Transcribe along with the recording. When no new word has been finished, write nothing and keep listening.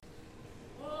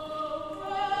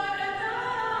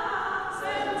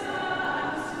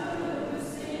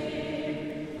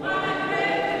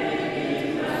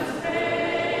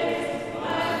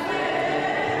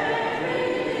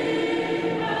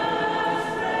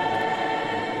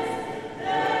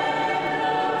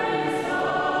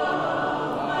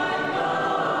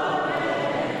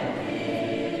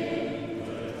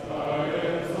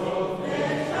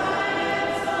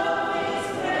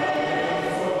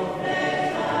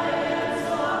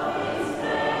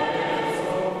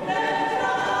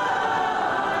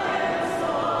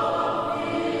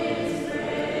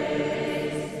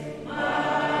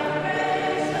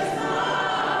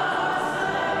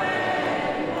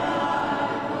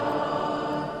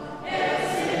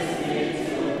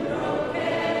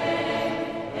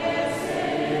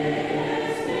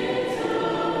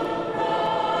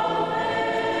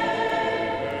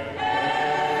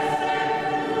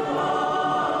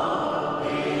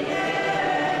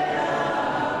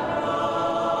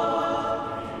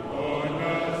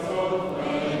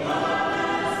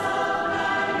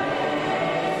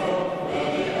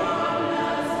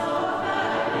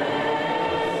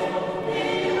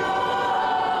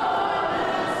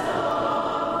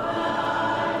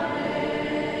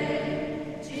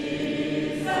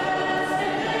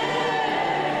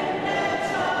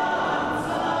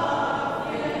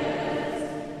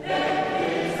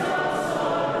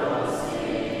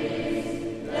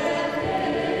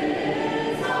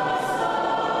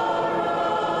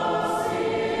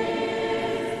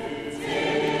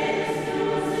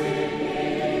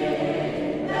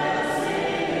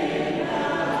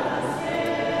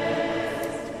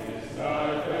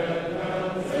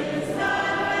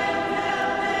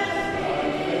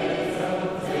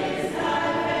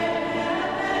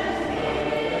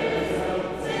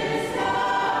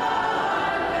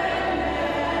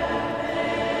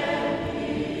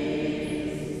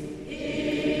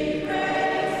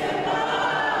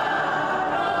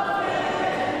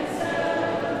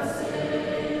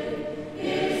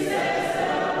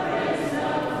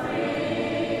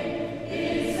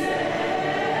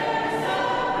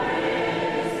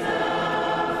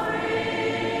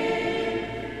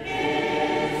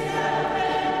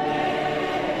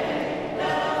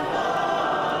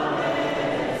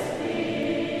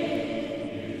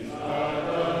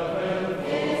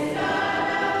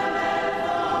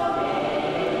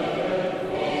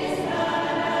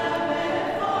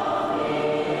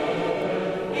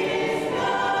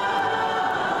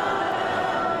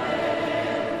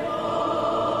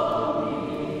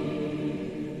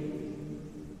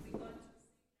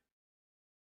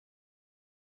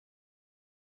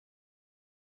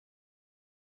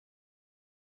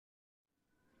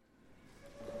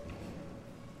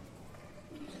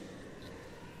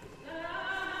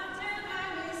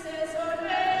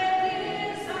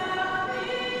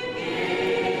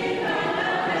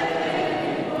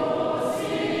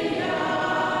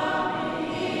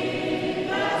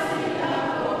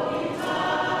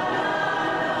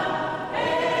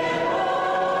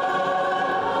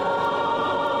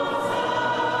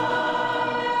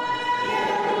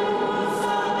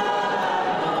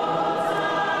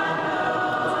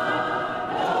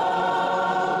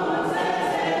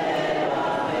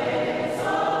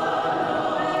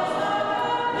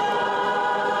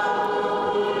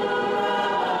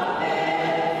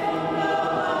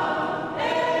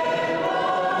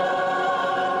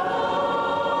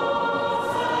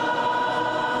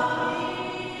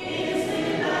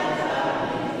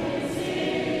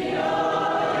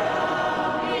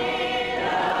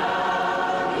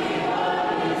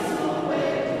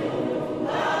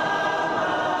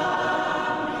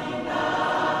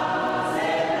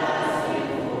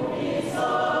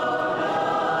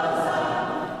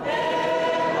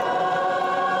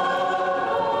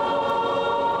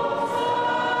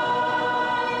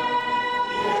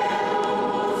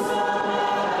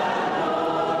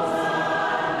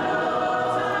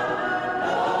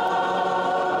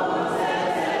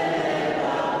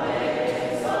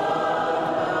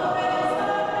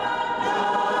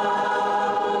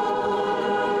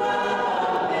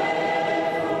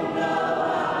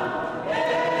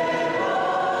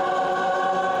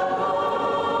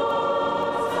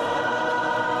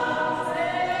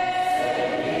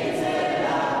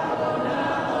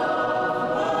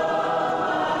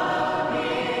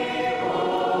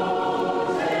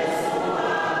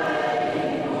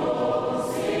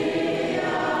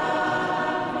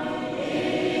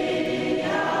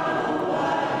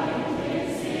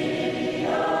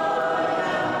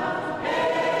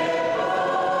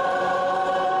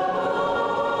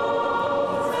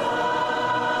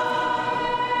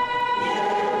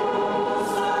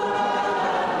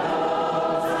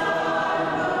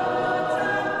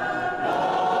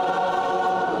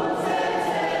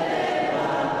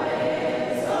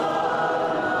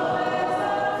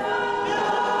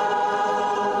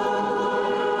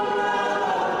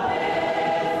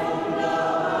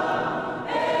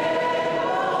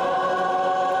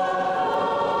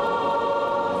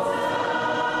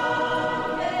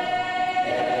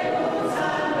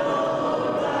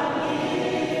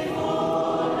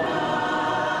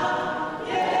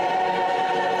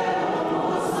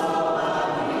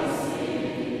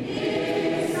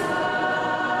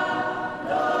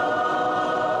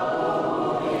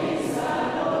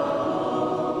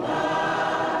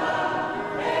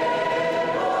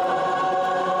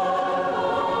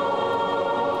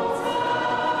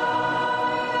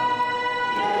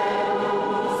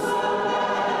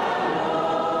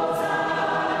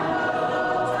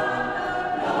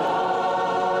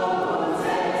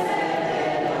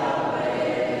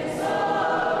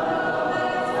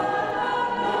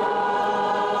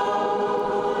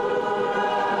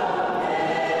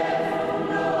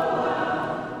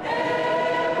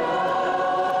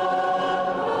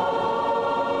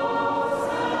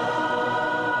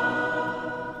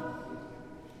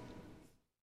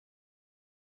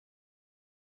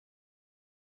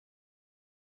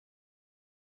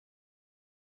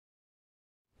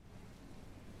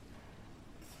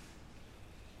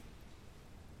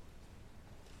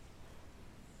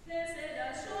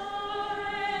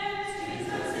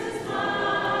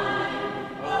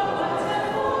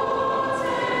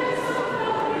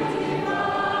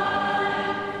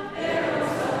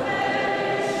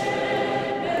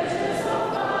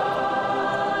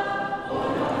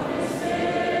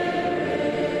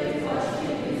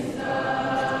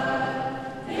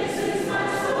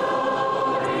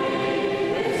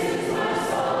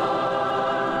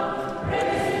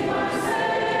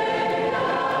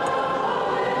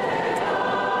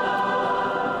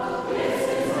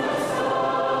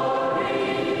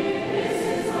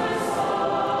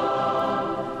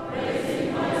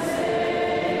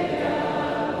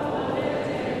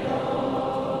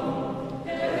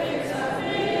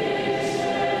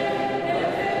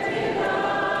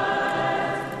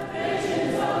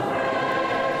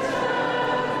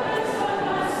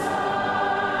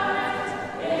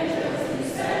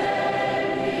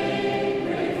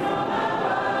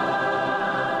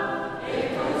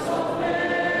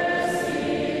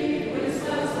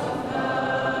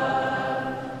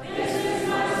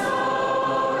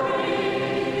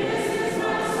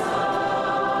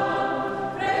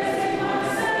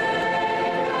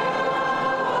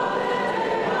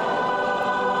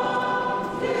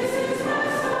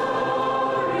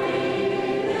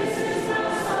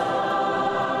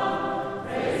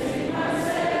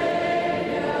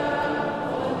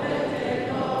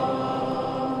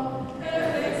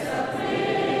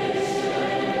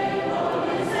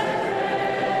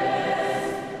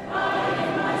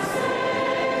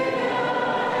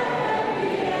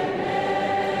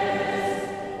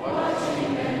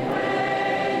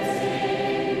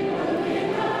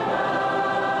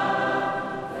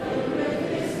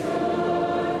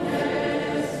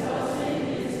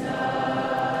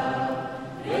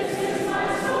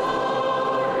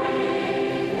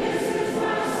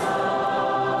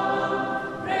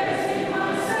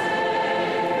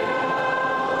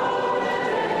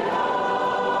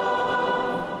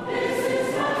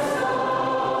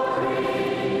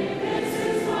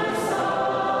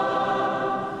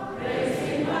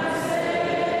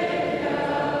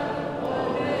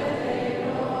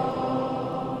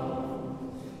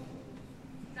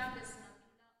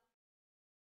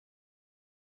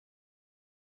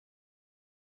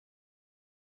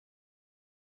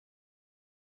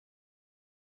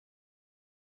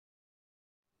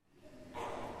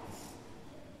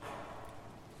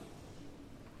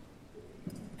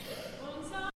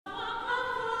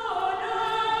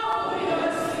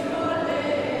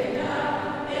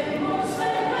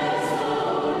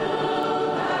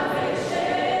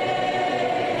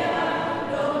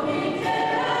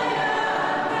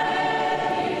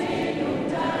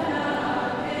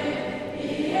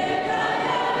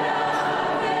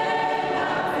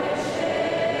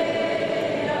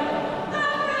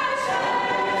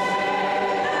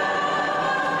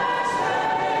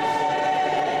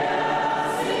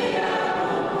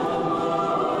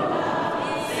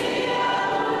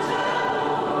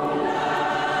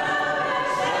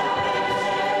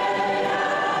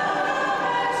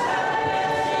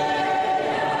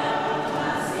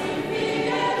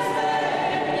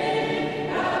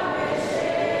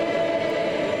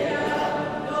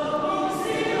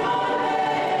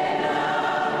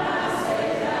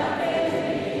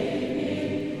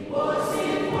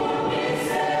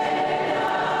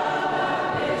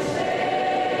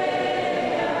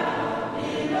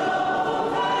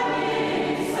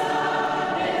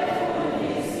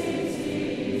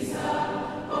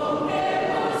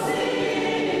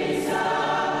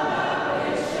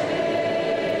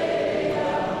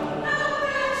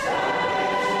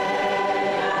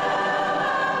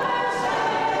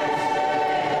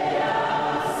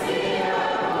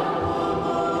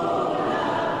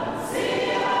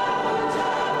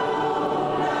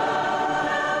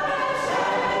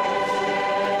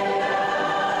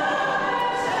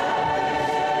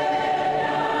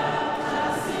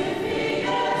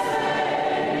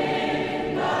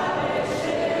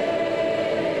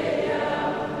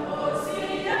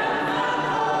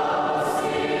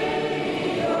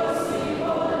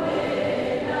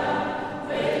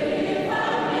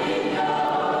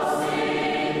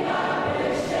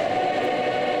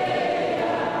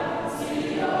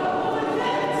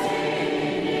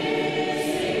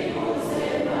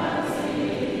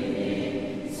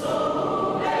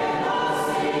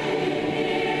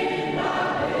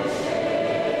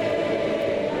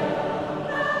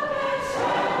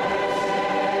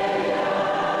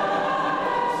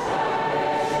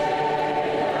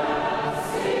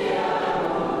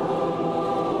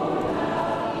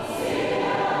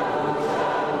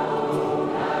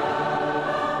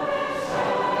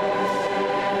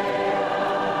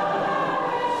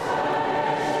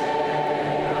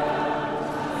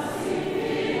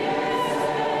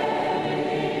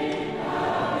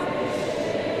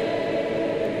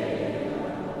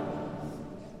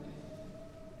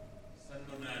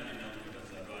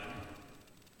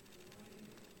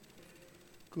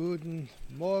Guten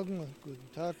Morgen und guten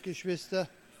Tag, Geschwister.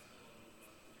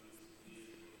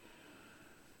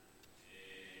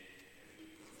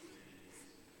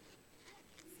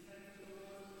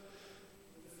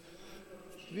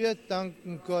 Wir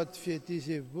danken Gott für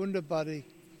diese wunderbare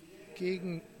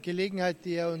Gelegenheit,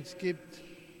 die er uns gibt,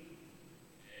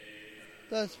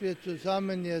 dass wir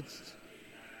zusammen jetzt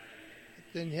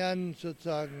den Herrn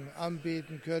sozusagen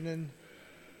anbeten können,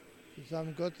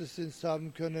 zusammen Gottesdienst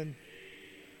haben können.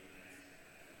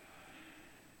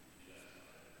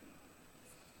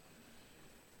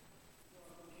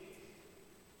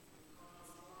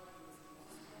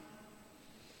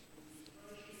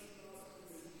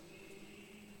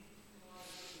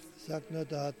 Ich sage nur,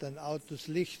 da hat ein Auto das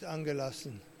Licht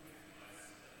angelassen.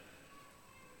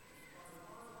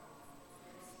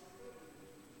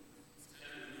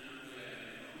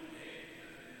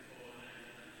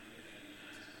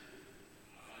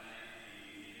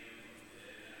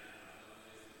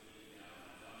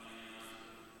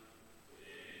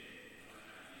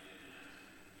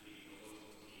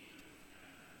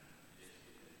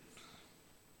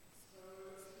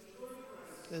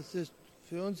 Es ist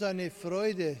für uns eine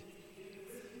Freude,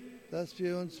 dass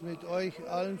wir uns mit euch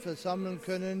allen versammeln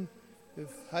können. Wir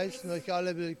heißen euch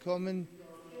alle willkommen,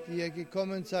 die ihr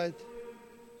gekommen seid,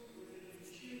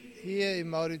 hier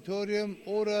im Auditorium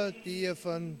oder die ihr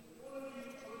von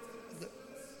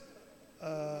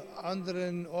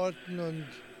anderen Orten und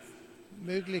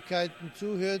Möglichkeiten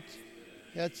zuhört.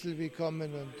 Herzlich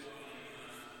willkommen und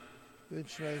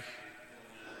wünschen euch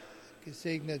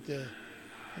gesegneten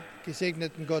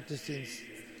Gottesdienst.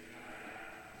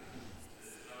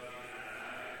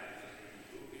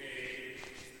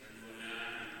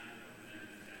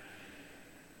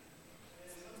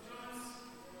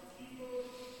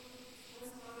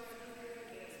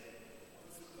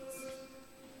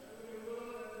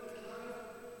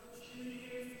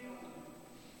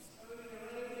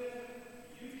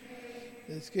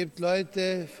 Es gibt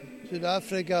Leute,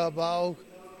 Südafrika, aber auch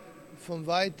von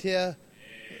weit her,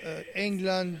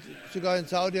 England, sogar in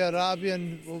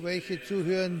Saudi-Arabien, wo welche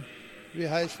zuhören.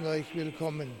 Wir heißen euch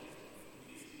willkommen.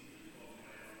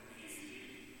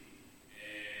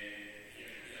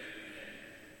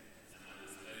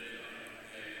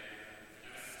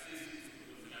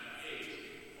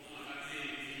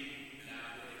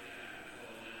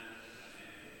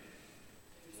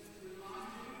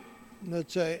 Nur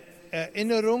zur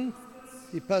Erinnerung,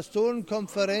 die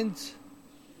Pastorenkonferenz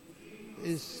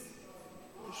ist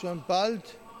schon bald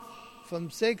vom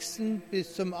 6.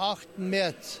 bis zum 8.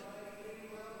 März.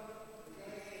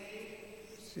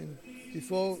 Die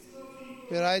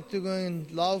Vorbereitungen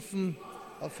laufen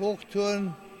auf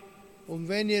Hochtouren. Und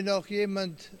wenn ihr noch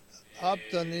jemand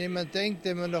habt, an jemand denkt,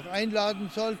 den man noch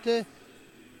einladen sollte,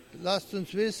 lasst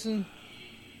uns wissen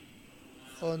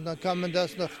und dann kann man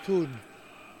das noch tun.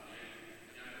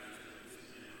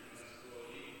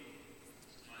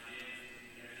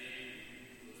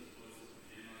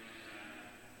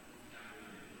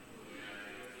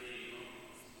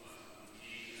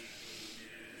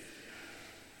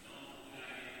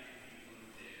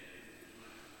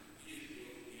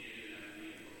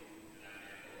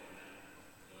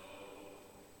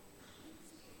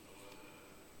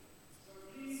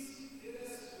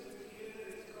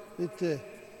 Bitte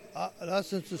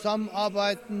lasst uns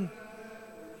zusammenarbeiten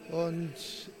und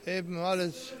eben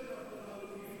alles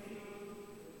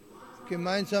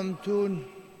gemeinsam tun.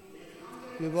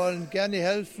 Wir wollen gerne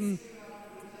helfen.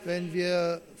 Wenn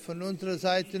wir von unserer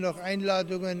Seite noch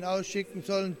Einladungen ausschicken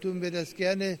sollen, tun wir das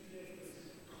gerne,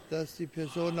 dass die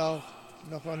Person auch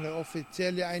noch eine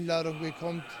offizielle Einladung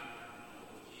bekommt.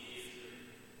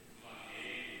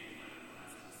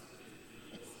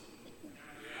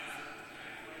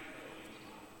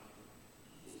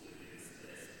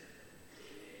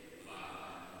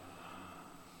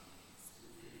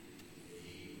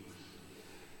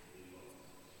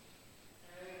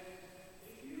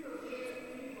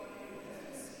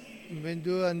 Wenn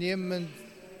du an jemanden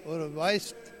oder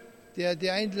weißt, der die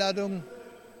Einladung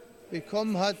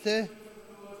bekommen hatte,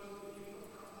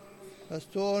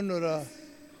 Pastoren oder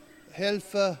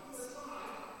Helfer,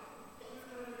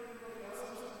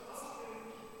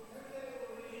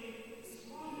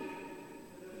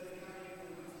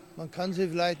 man kann sie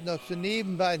vielleicht noch so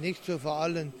nebenbei, nicht so vor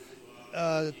allem,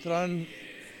 daran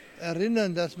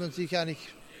erinnern, dass man sich eigentlich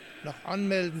noch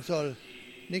anmelden soll.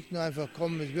 Nicht nur einfach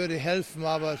kommen, es würde helfen,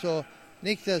 aber so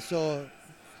nicht das so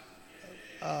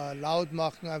laut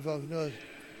machen, einfach nur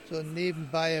so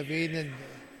nebenbei erwähnen.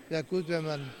 Wäre gut, wenn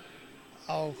man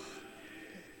auch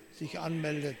sich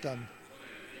anmeldet dann.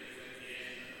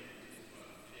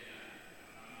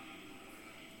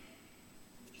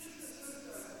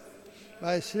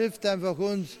 Weil es hilft einfach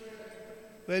uns,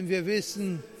 wenn wir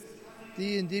wissen,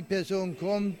 die in die Person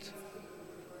kommt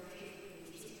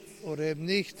oder eben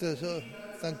nicht, also,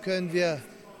 dann können wir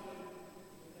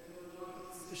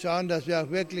schauen, dass wir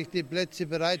auch wirklich die Plätze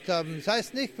bereit haben. Das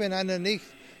heißt nicht, wenn einer nicht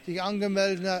sich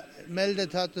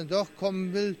angemeldet hat und doch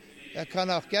kommen will, er kann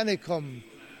auch gerne kommen.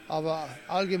 Aber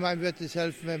allgemein wird es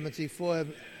helfen, wenn man sich vorher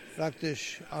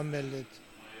praktisch anmeldet.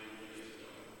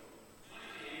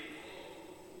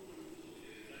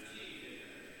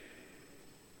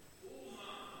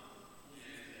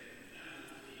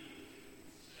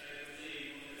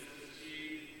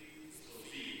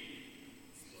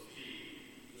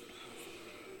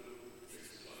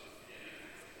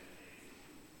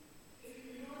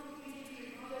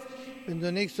 Wenn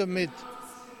du nicht so mit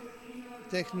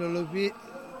Technologie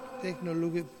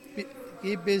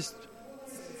bist,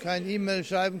 kein E-Mail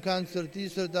schreiben kannst oder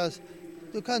dies oder das,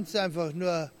 du kannst einfach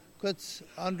nur kurz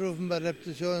anrufen bei der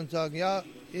Repetition und sagen, ja,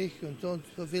 ich und so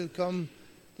viel kommen,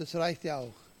 das reicht ja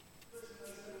auch.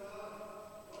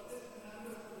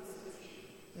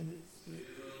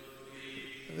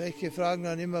 Welche fragen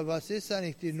dann immer, was ist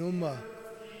eigentlich die Nummer?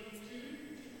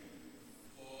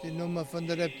 Die Nummer von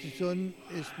der Repetition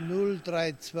ist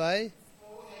 032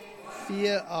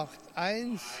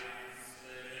 481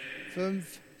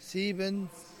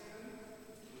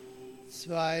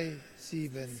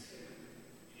 5727.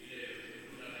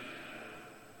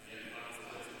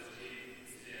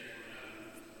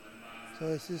 So,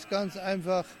 es ist ganz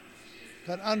einfach,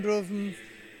 kann anrufen,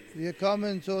 wir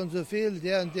kommen so und so viel,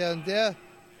 der und der und der,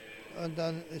 und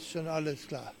dann ist schon alles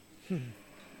klar.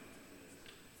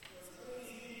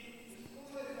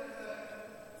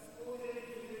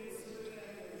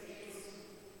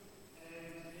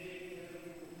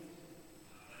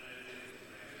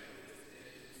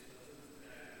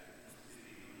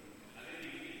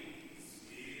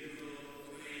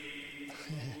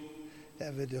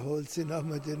 Er wiederholt sie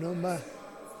nochmal die Nummer,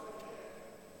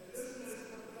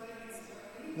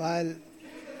 weil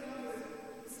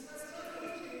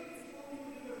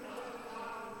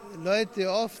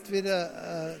Leute oft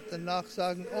wieder danach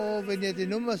sagen, oh, wenn ihr die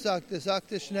Nummer sagt, ihr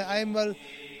sagt es schnell einmal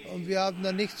und wir haben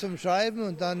dann nichts zum Schreiben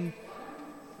und dann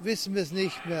wissen wir es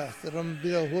nicht mehr. Darum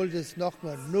wiederholt es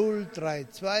nochmal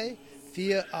 032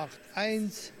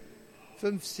 481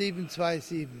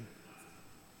 5727.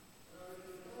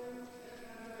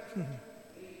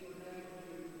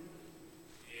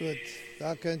 Gut,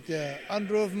 da könnt ihr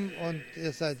anrufen und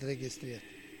ihr seid registriert.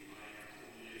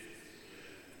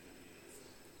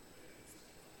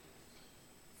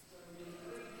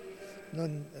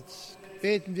 Nun, jetzt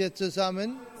beten wir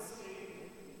zusammen.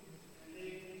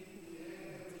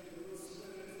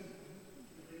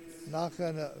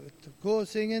 Nachher Chor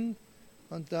singen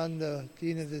und dann der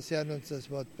Diener des Herrn uns das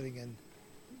Wort bringen.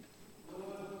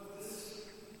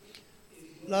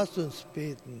 Lasst uns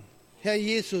beten. Herr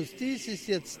Jesus, dies ist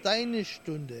jetzt deine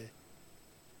Stunde.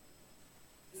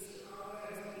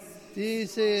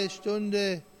 Diese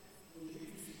Stunde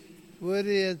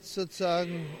wurde jetzt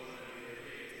sozusagen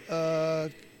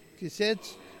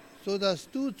gesetzt, sodass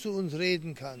du zu uns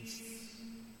reden kannst.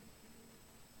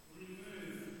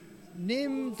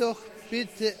 Nimm doch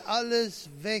bitte alles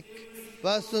weg,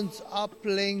 was uns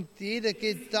ablenkt, jeder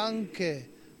Gedanke,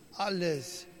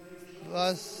 alles,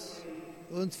 was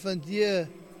uns von dir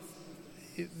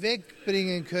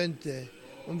wegbringen könnte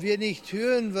und wir nicht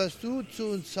hören, was du zu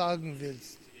uns sagen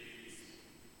willst.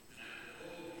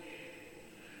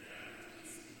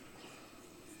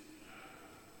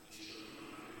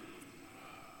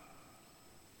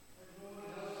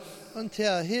 Und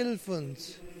Herr, hilf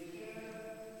uns,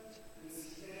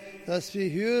 dass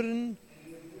wir hören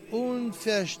und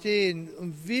verstehen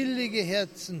und willige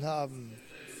Herzen haben,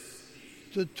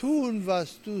 zu tun,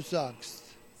 was du sagst.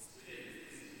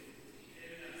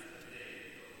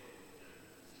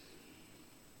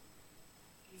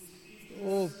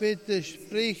 Oh, bitte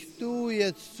sprich du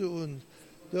jetzt zu uns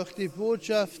durch die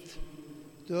Botschaft,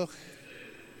 durch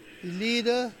die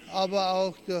Lieder, aber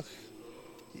auch durch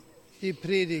die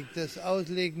Predigt, das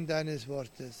Auslegen deines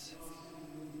Wortes.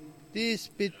 Dies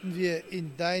bitten wir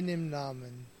in deinem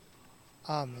Namen.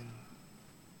 Amen.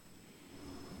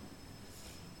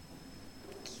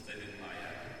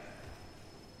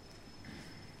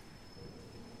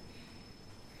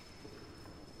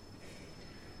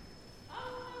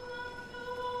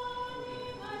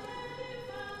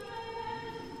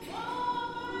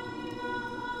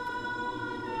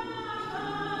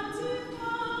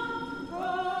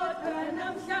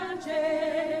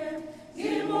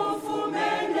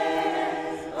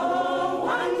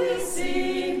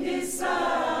 Sing this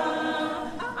song.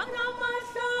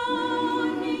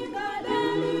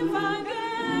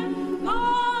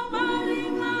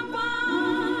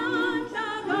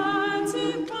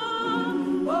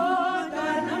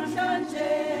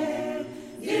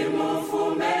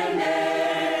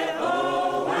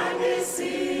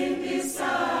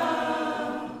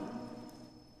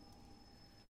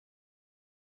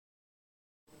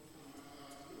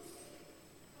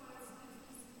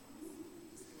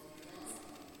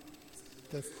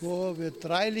 Der Chor wird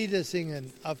 3 Lieder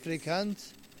singen,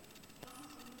 Afrikaans,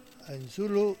 ein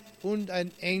Zulu und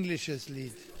ein englisches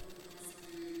Lied.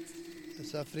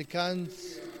 Das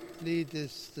Afrikaans-Lied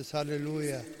ist das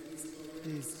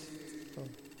Halleluja-Lied.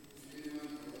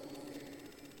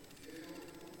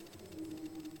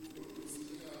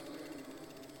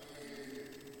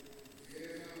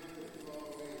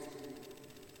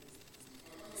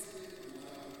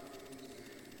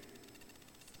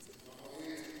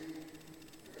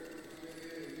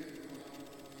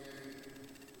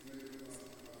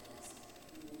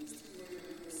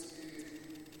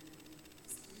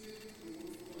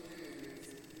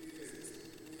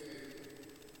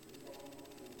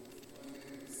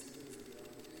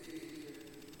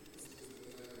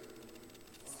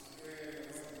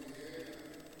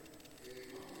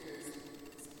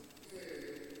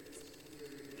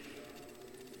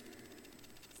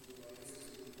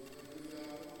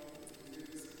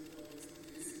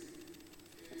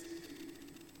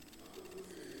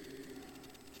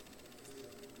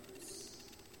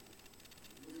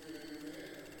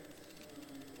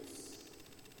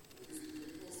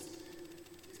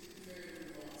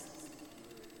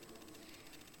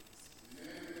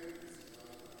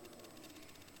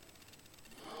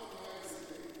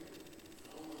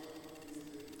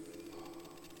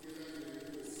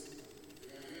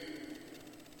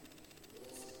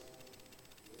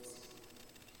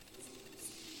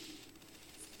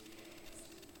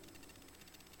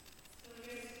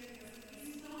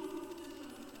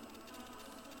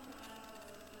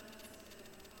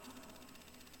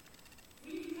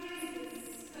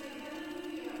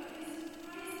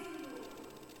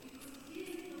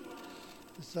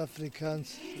 Das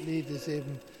Afrikaans-Lied ist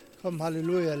eben, komm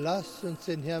Halleluja, lasst uns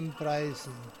den Herrn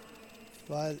preisen,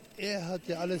 weil er hat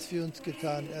ja alles für uns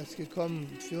getan, er ist gekommen,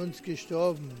 für uns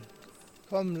gestorben.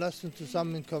 Komm, lasst uns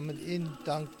zusammenkommen, ihn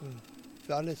danken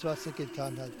für alles, was er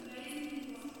getan hat.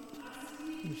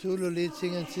 Im Zulu-Lied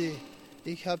singen sie,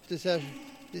 ich habe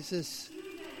dieses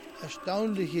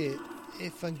erstaunliche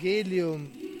Evangelium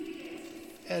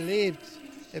erlebt,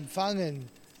 empfangen.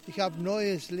 Ich habe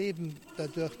neues Leben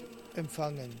dadurch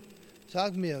empfangen.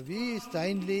 Sag mir, wie ist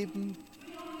dein Leben?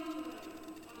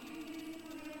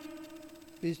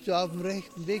 Bist du auf dem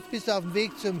rechten Weg? Bist du auf dem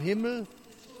Weg zum Himmel?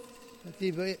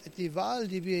 Die Wahl,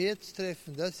 die wir jetzt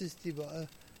treffen, das ist die Wahl,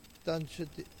 dann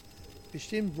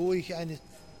bestimmt, wo ich eine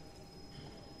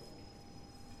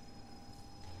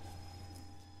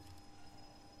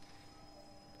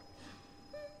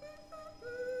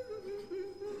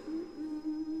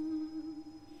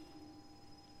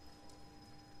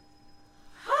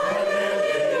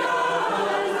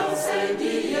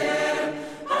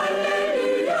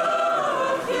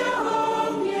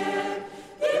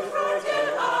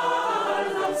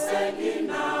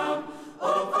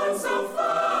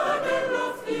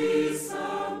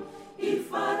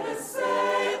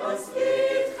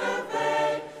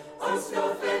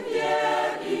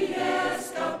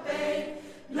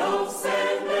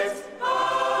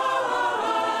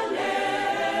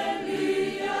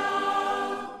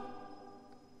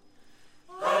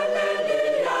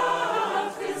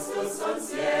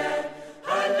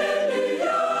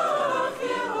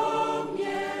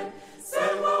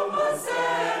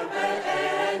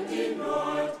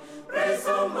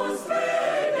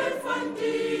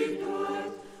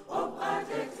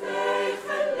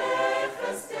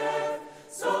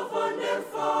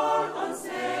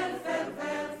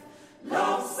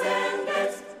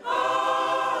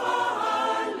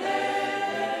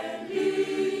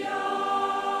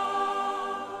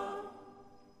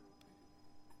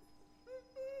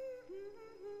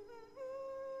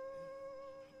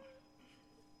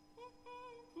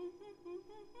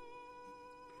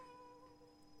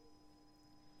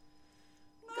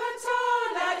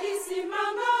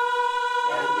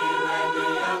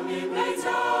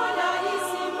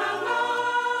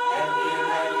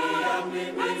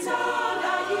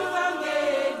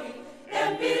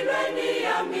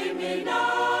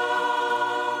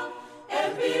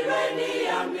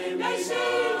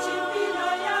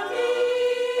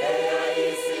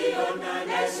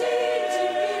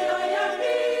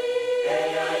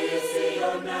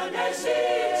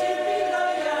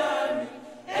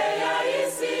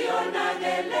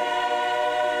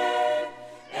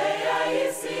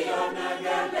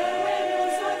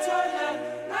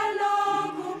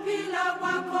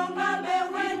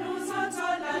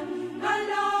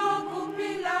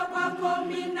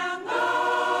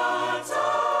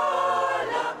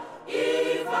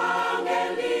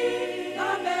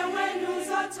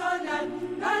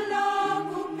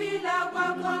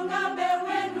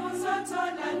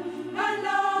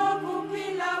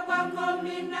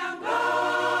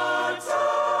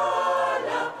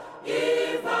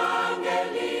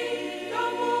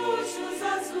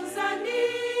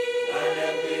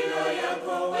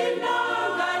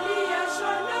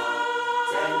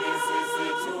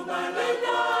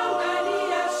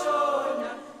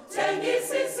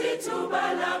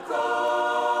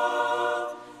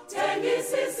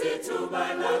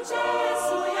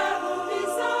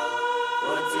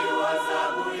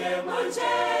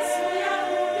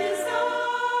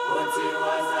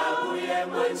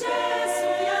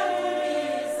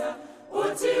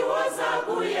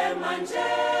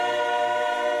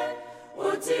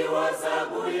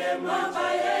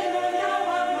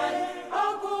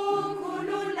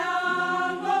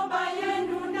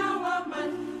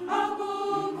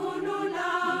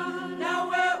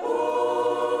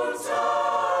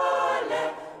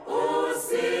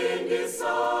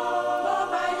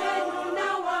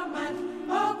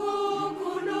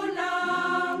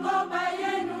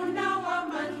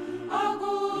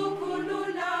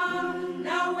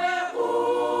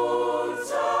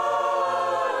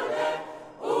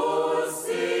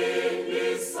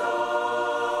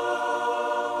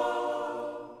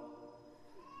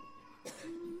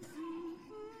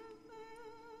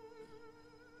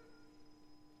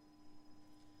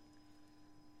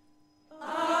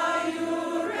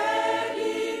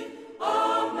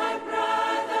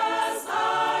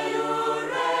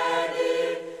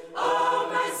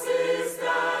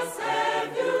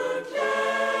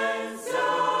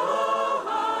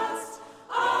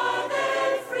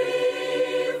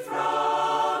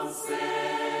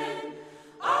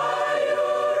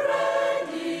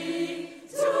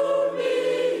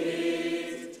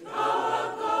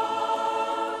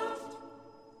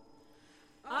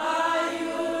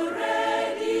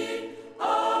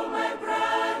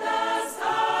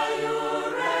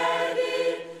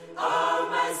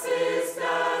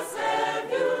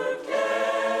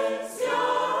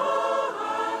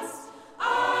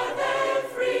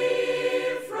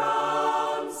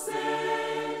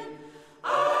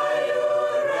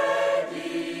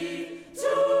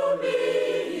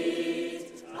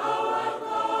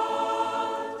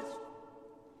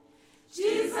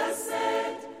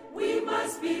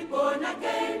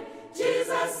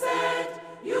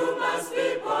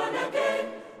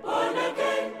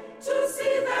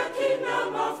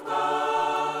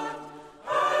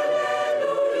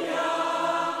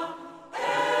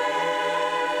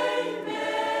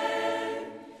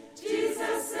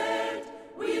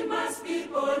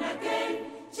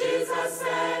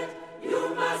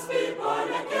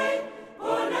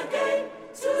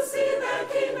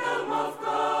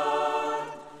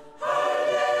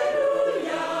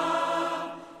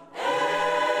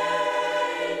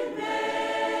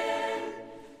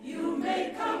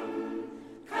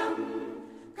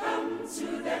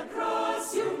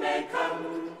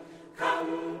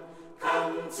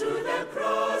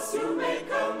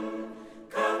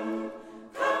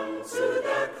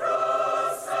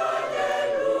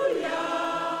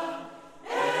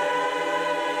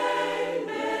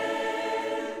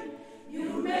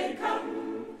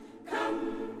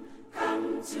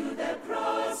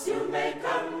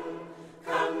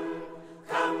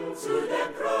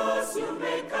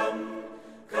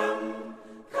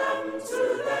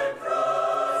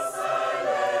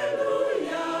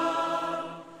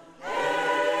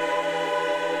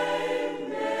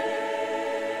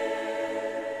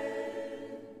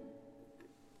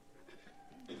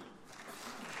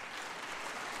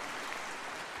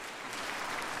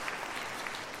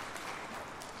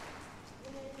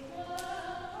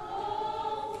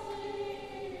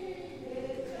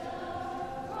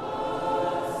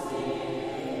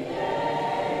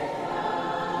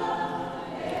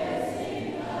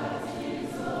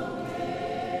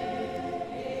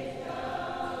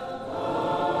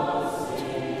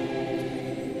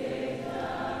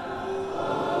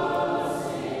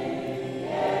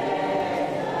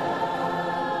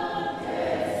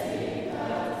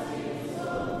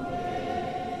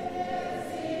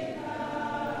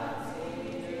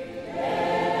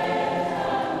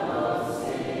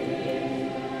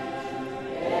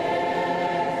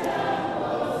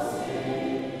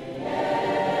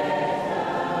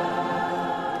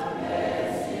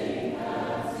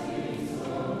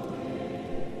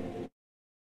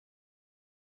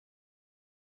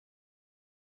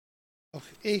Auch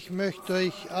ich möchte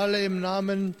euch alle im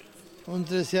Namen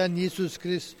unseres Herrn Jesus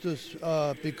Christus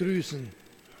begrüßen.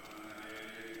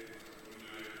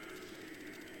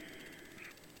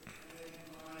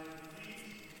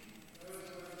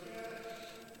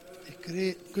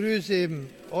 Ich grüße eben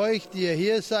euch, die ihr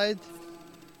hier seid,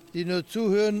 die nur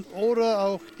zuhören oder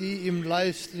auch die im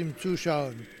Livestream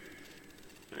zuschauen.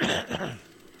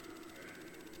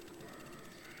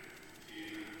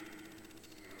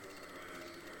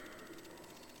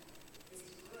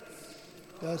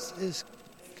 Das ist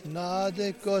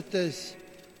Gnade Gottes,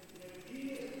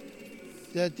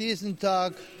 der diesen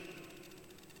Tag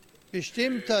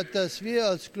bestimmt hat, dass wir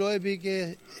als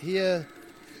Gläubige hier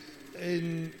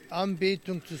in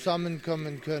Anbetung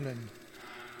zusammenkommen können.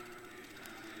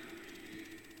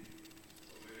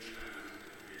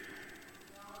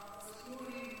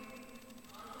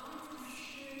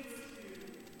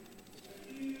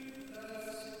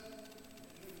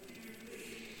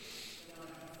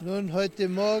 Nun, heute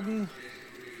Morgen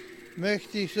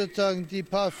möchte ich sozusagen die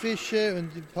paar Fische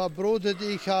und die paar Brote,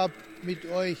 die ich habe, mit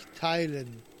euch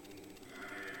teilen.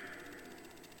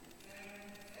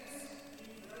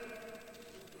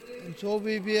 Und so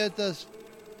wie wir das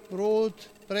Brot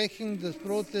brechen, das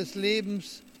Brot des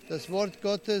Lebens, das Wort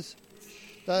Gottes,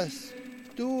 dass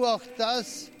du auch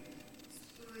das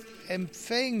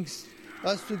empfängst,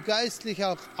 was du geistlich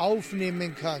auch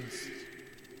aufnehmen kannst.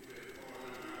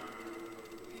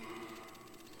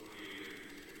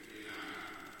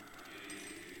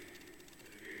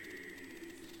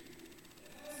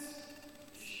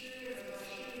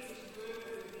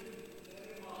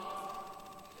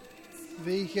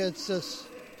 Wie ich jetzt das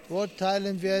Wort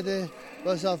teilen werde,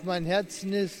 was auf mein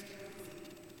Herzen ist,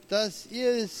 dass ihr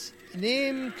es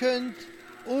nehmen könnt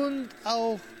und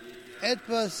auch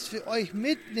etwas für euch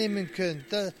mitnehmen könnt,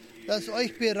 das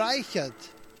euch bereichert.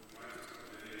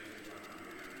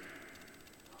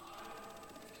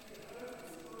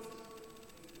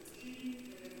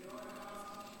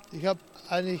 Ich habe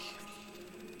eigentlich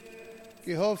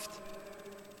gehofft,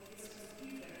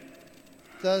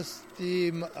 dass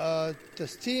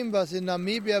das Team, was in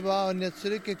Namibia war und jetzt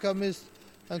zurückgekommen ist,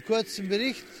 einen kurzen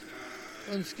Bericht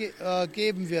uns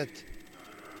geben wird.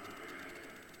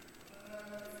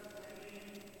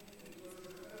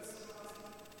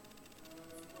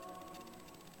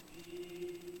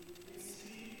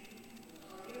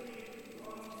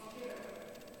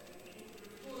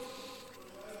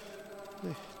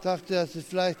 Ich dachte, das ist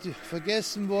vielleicht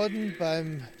vergessen worden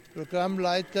beim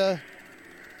Programmleiter,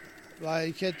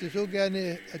 weil ich hätte so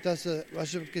gerne, dass er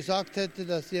was er gesagt hätte,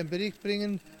 dass sie einen Bericht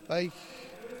bringen, weil ich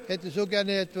hätte so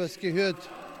gerne etwas gehört.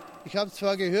 Ich habe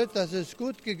zwar gehört, dass es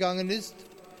gut gegangen ist,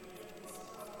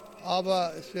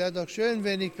 aber es wäre doch schön,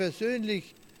 wenn ich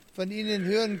persönlich von Ihnen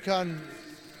hören kann,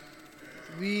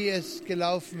 wie es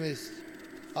gelaufen ist.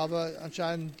 Aber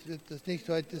anscheinend wird das nicht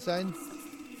heute sein.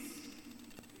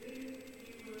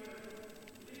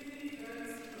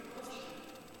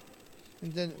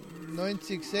 In den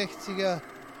 90, 60er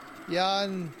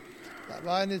Jahren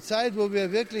war eine Zeit, wo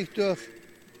wir wirklich durch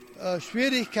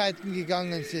Schwierigkeiten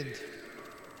gegangen sind.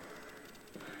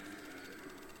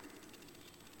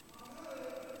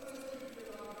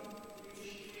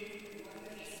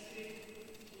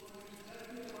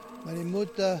 Meine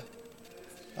Mutter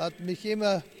hat mich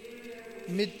immer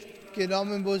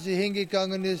mitgenommen, wo sie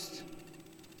hingegangen ist.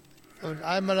 Und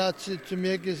einmal hat sie zu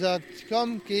mir gesagt,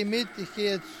 komm, geh mit, ich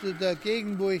gehe jetzt zu der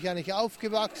Gegend, wo ich eigentlich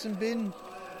aufgewachsen bin.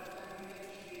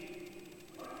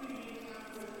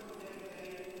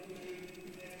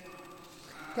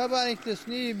 Ich habe eigentlich das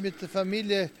nie mit der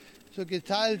Familie so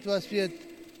geteilt, was wir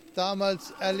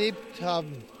damals erlebt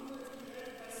haben.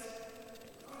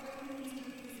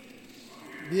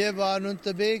 Wir waren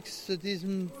unterwegs zu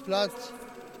diesem Platz.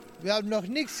 Wir haben noch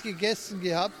nichts gegessen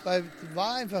gehabt, weil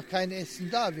war einfach kein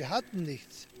Essen da. Wir hatten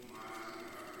nichts.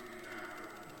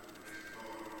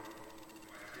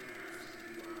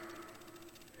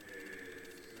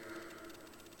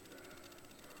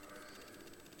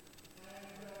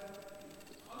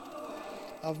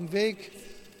 Auf dem Weg,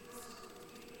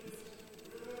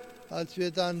 als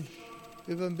wir dann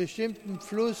über einen bestimmten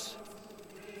Fluss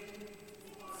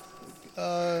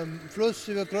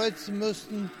überkreuzen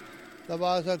mussten, da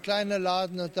war so ein kleiner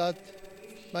Laden und da hat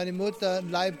meine Mutter ein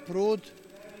Laib Brot,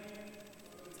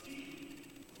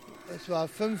 es war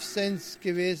 5 Cent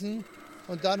gewesen,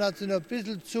 und dann hat sie noch ein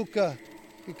bisschen Zucker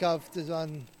gekauft, das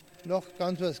waren noch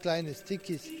ganz was Kleines,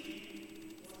 Tikis.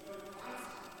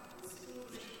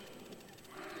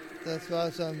 Das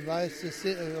war so ein weißes,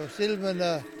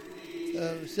 silberne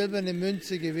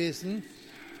Münze gewesen.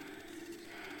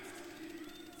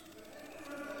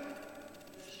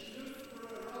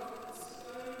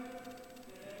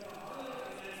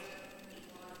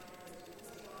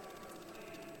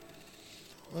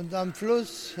 Und am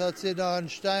Fluss hat sie da einen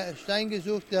Stein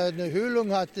gesucht, der eine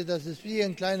Höhlung hatte, dass es wie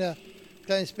ein kleines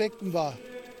Becken war.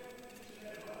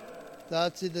 Da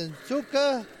hat sie den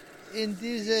Zucker in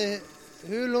diese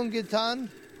Höhlung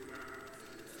getan.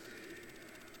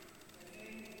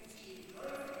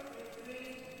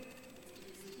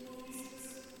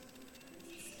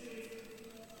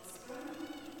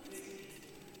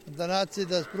 Und dann hat sie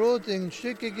das Brot in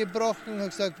Stücke gebrochen und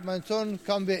gesagt, mein Sohn,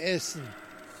 komm, wir essen.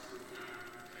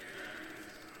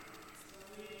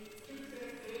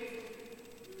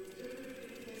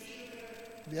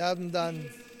 Wir haben dann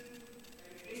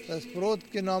das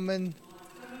Brot genommen,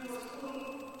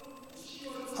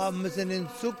 haben es in den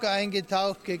Zucker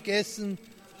eingetaucht, gegessen.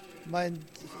 Mein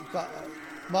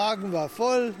Magen war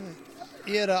voll,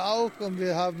 ihrer auch, und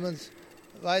wir haben uns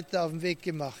weiter auf den Weg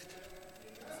gemacht.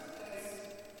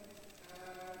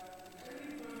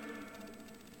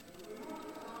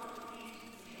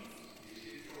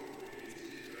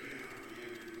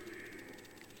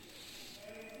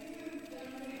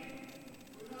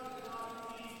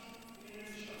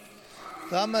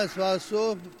 Damals war es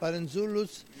so, bei den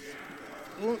Zulus,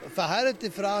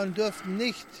 verheiratete Frauen durften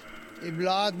nicht im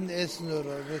Laden essen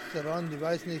oder im Restaurant, ich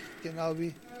weiß nicht genau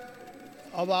wie,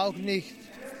 aber auch nicht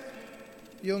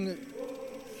junge.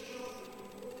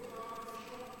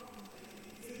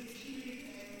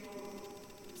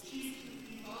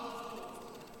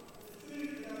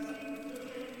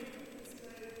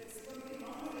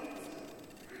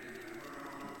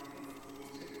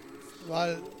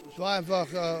 Weil es war einfach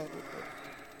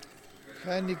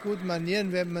keine guten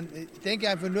Manieren, wenn man, ich denke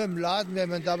einfach nur im Laden, wenn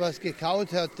man da was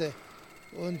gekaut hatte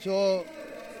und so.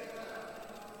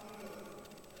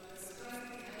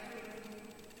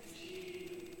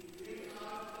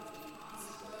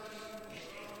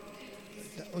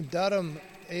 Und darum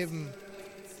eben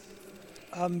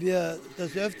haben wir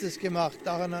das öfters gemacht.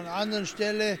 Auch an einer anderen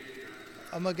Stelle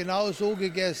haben wir genau so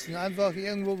gegessen. Einfach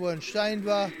irgendwo, wo ein Stein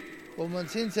war, wo wir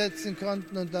uns hinsetzen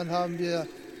konnten und dann haben wir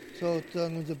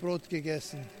sozusagen unser Brot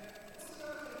gegessen.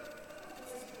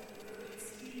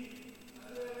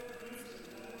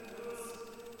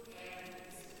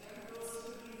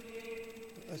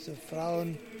 Also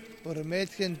Frauen oder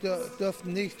Mädchen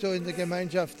durften nicht so in der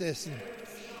Gemeinschaft essen.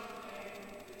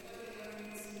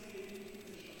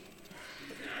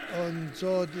 Und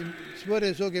so, es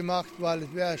wurde so gemacht, weil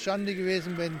es wäre Schande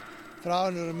gewesen, wenn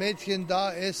Frauen oder Mädchen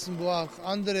da essen, wo auch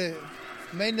andere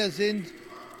Männer sind.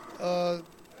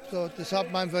 So, das hat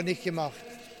man einfach nicht gemacht.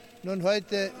 Nun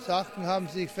heute, Sachen haben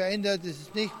sich verändert, es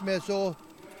ist nicht mehr so.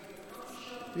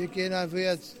 Wir gehen einfach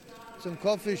jetzt zum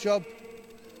Coffeeshop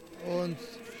und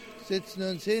sitzen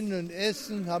uns hin und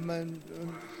essen, haben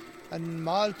ein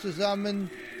Mahl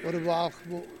zusammen oder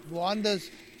woanders.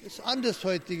 Es ist anders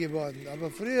heute geworden,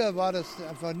 aber früher war das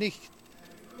einfach nicht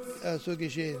so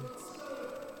geschehen.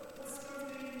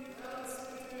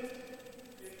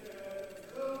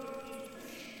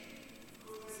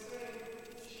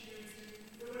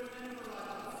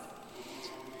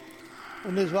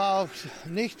 Und es war auch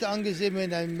nicht angesehen,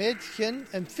 wenn ein Mädchen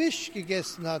einen Fisch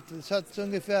gegessen hat. Es hat so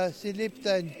ungefähr, sie lebt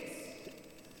ein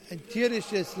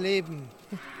tierisches Leben.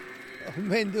 Und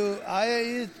wenn du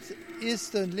Eier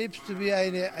isst, dann lebst du wie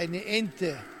eine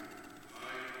Ente.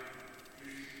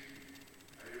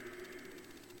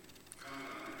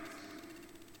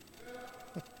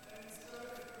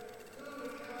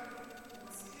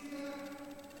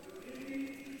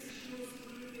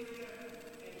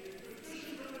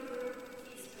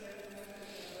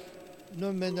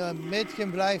 Nun, wenn ein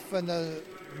Mädchen vielleicht von der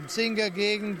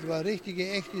Msinga-Gegend, war richtige,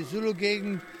 echte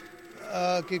Zulu-Gegend,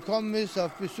 gekommen ist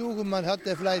auf Besuch und man hat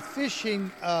da vielleicht Fisch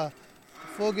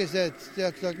vorgesetzt. Der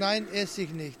hat gesagt, nein, esse ich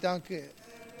nicht, danke.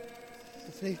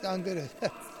 Ist nicht angerührt.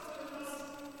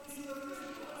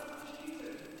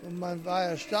 Und man war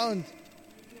erstaunt.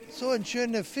 So ein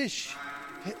schöner Fisch,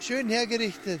 schön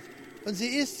hergerichtet. Und sie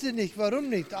isst sie nicht, warum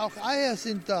nicht? Auch Eier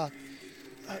sind da.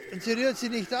 Und sie rührt sie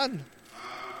nicht an.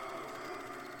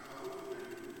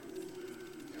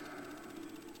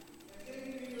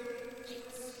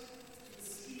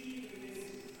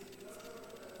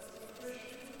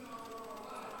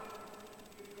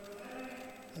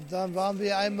 Und dann waren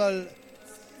wir einmal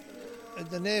in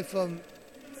der Nähe vom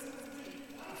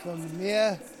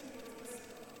Meer.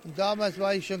 Und damals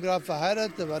war ich schon gerade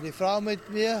verheiratet, da war die Frau mit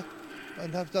mir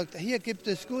und habe gesagt, hier gibt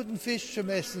es guten Fisch zum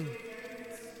Essen.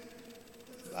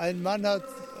 Ein Mann hat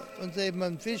uns eben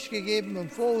einen Fisch gegeben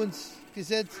und vor uns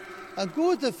gesetzt, ein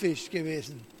guter Fisch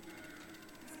gewesen.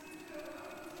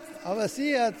 Aber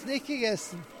sie hat es nicht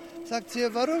gegessen. Sagt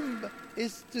sie, warum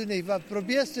isst du nicht,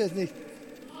 probierst du es nicht?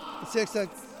 Sie hat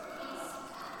gesagt,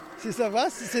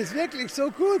 was, ist es wirklich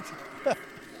so gut?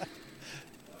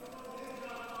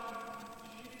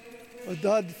 Und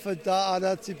dann von da an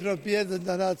hat sie probiert und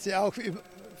dann hat sie auch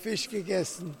Fisch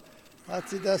gegessen. Hat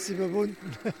sie das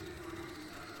überwunden.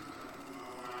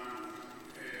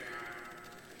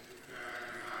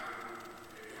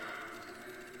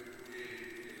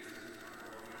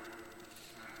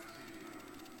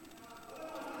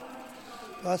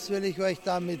 Was will ich euch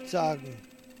damit sagen?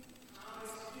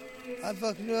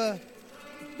 Einfach nur ein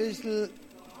bisschen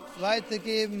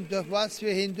weitergeben, durch was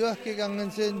wir hindurchgegangen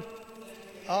sind.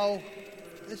 Auch,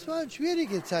 es waren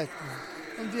schwierige Zeiten.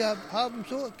 Und wir haben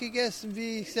so gegessen,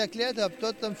 wie ich es erklärt habe,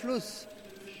 dort am Fluss.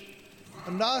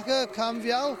 Und nachher kamen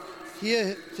wir auch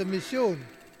hier zur Mission.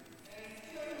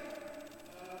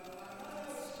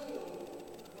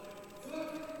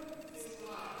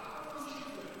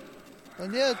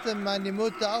 Und hier hat dann meine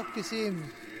Mutter auch gesehen,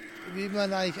 wie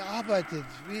man eigentlich arbeitet,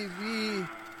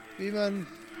 wie man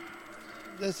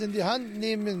das in die Hand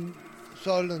nehmen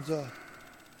soll und so.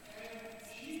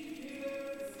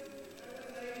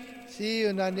 Sie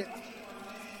und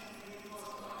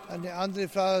Eine andere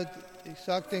Frau, ich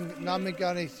sage den Namen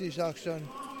gar nicht, sie ist auch schon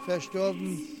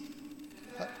verstorben,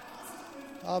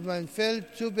 haben ein Feld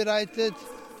zubereitet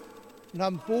und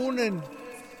haben Bohnen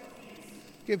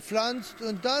gepflanzt.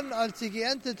 Und dann, als sie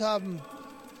geerntet haben,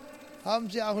 haben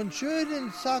sie auch einen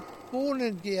schönen Sack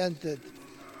Bohnen geerntet.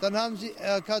 Dann haben sie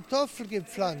Kartoffeln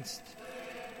gepflanzt.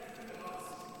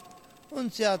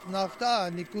 Und sie hatten auch da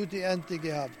eine gute Ernte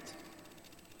gehabt.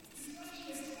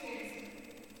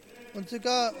 Und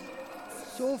sogar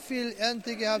so viel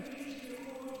Ernte gehabt,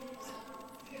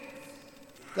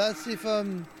 dass sie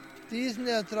von diesem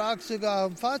Ertrag sogar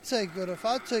ein Fahrzeug oder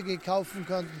Fahrzeuge kaufen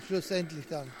konnten, schlussendlich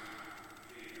dann.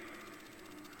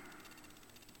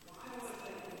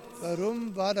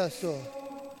 Warum war das so?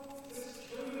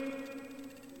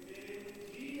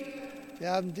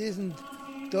 Wir haben diesen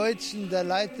Deutschen, der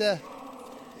Leiter,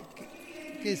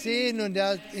 gesehen und er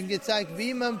hat ihm gezeigt,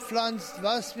 wie man pflanzt,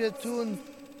 was wir tun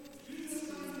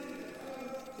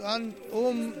kann,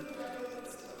 um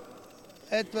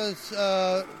etwas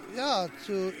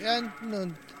zu ernten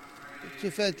und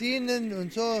zu verdienen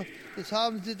und so. Das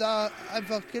haben sie da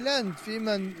einfach gelernt, wie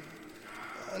man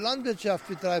Landwirtschaft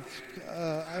betreibt,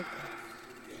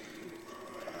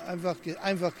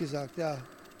 einfach gesagt, ja,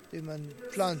 wie man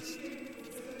pflanzt.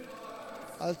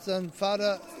 Als dann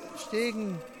Pfarrer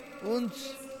Stegen uns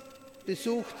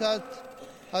besucht hat,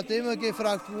 hat er immer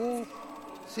gefragt, wo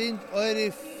sind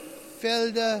eure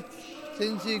Felder,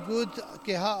 sind sie gut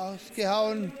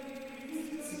ausgehauen?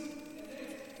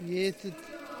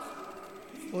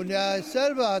 Und er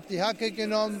selber hat die Hacke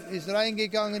genommen, ist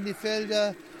reingegangen in die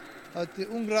Felder, hat die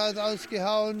Unkraut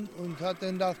ausgehauen und hat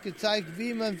dann auch gezeigt,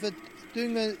 wie man für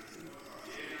Dünger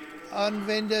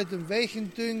anwendet und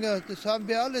welchen Dünger. Das haben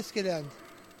wir alles gelernt.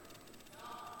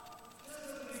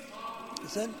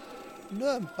 Das ist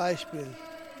nur ein Beispiel.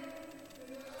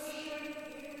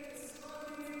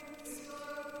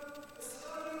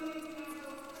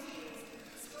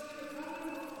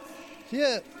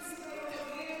 Hier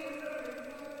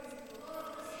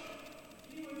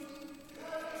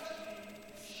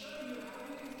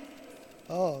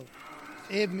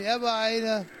er war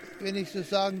einer, wenn ich so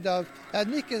sagen darf, er hat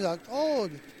nicht gesagt,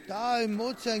 da im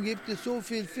Ozean gibt es so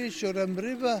viel Fisch oder im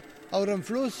River oder im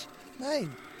Fluss.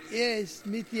 Nein, er ist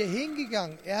mit dir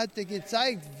hingegangen. Er hat dir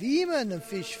gezeigt, wie man einen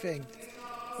Fisch fängt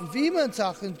und wie man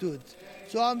Sachen tut.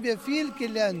 So haben wir viel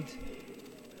gelernt.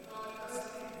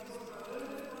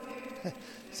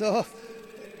 So,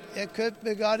 er könnte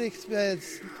mir gar nichts mehr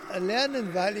jetzt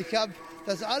lernen, weil ich habe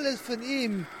das alles von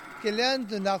ihm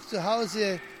gelernt und auch zu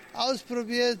Hause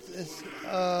ausprobiert, es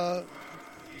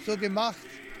so gemacht.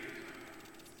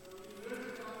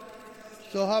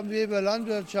 So haben wir über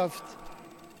Landwirtschaft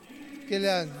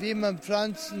gelernt, wie man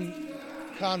pflanzen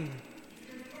kann.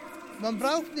 Man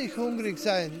braucht nicht hungrig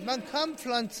sein, man kann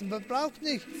pflanzen, man braucht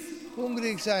nicht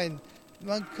hungrig sein.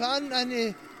 Man kann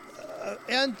eine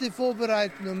Ernte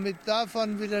vorbereiten und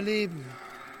davon wieder leben.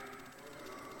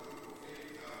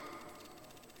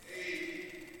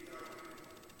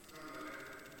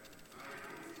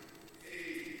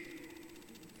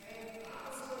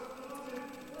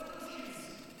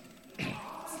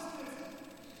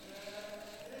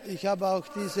 Ich habe auch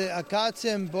diese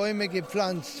Akazienbäume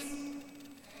gepflanzt.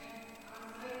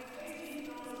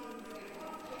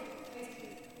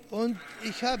 Und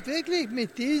ich habe wirklich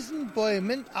mit diesen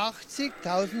Bäumen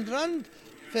 80.000 Rand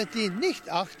verdient.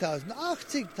 Nicht 8.000,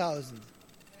 80.000.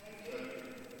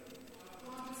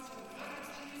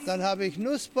 Dann habe ich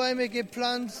Nussbäume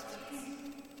gepflanzt.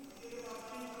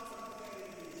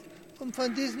 Und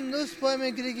von diesen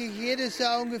Nussbäumen kriege ich jedes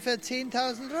Jahr ungefähr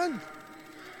 10.000 Rand.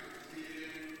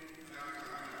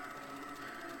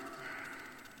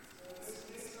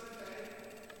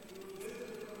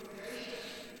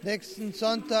 Nächsten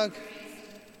Sonntag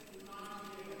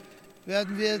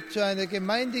werden wir zu einer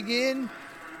Gemeinde gehen,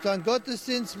 zu einem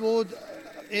Gottesdienst, wo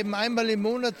eben einmal im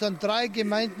Monat dann 3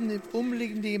 Gemeinden,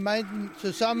 umliegende Gemeinden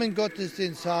zusammen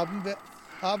Gottesdienst haben.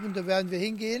 Da werden wir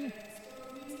hingehen.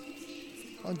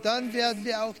 Und dann werden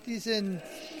wir auch diesen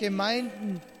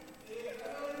Gemeinden,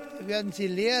 werden sie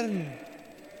lehren,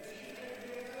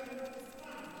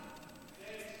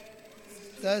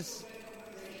 dass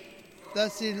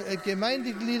die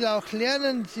Gemeindeglieder auch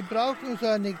lernen, sie brauchen so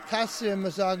eine Kasse, wenn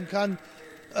man sagen kann,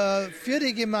 für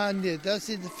die Gemeinde, dass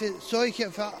sie für solche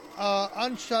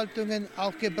Veranstaltungen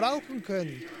auch gebrauchen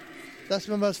können, dass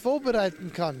man was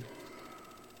vorbereiten kann.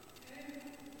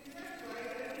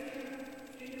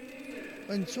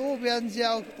 Und so werden sie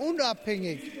auch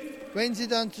unabhängig, wenn sie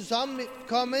dann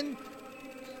zusammenkommen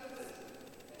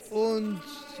und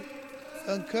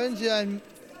dann können sie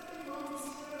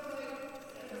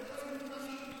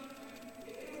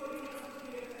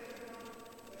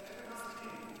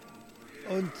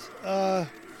und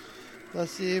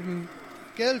dass sie eben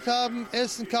Geld haben,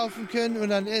 Essen kaufen können und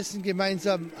dann Essen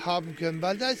gemeinsam haben können.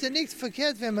 Weil da ist ja nichts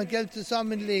verkehrt, wenn man Geld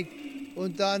zusammenlegt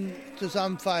und dann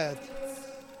zusammen feiert.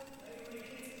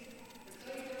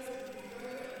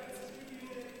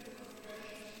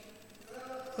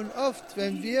 Und oft,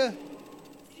 wenn wir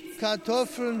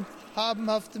Kartoffeln haben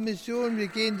auf der Mission, wir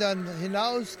gehen dann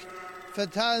hinaus,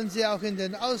 verteilen sie auch in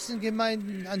den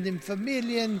Außengemeinden, an den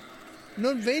Familien.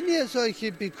 Nun, wenn ihr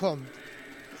solche bekommt,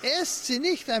 esst sie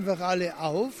nicht einfach alle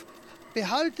auf,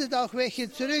 behaltet auch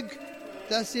welche zurück,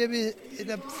 dass ihr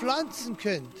wieder pflanzen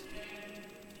könnt.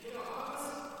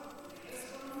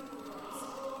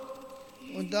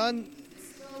 Und dann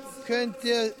könnt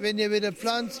ihr, wenn ihr wieder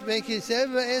pflanzt, welche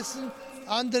selber essen,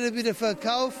 andere wieder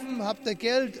verkaufen, habt ihr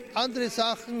Geld, andere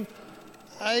Sachen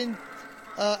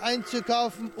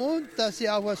einzukaufen und dass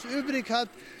ihr auch was übrig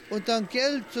habt und dann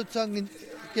Geld sozusagen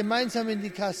gemeinsam in die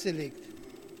Kasse legt.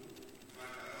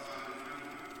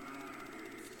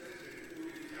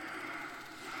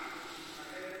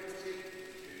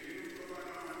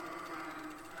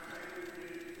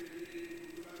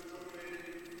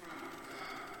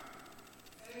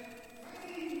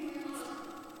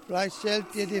 Vielleicht stellt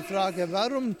ihr die Frage,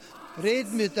 warum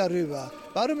reden wir darüber?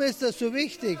 Warum ist das so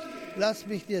wichtig? Lass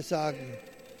mich dir sagen.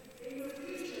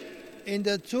 In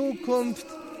der Zukunft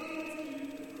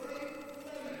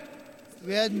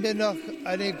werden wir noch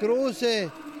eine große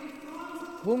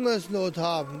Hungersnot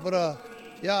haben oder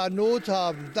Not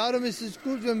haben. Darum ist es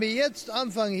gut, wenn wir jetzt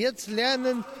anfangen, jetzt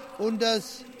lernen und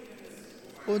das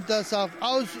auch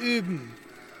ausüben.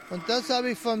 Und das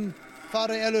habe ich vom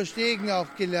Pfarrer Erlo Stegen auch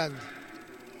gelernt.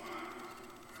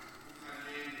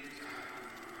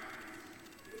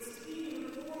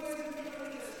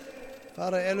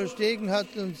 Pfarrer Erlo Stegen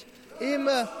hat uns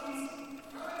immer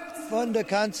von der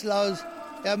Kanzel aus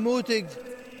ermutigt,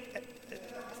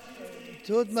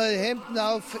 tut mal Hemden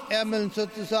aufärmeln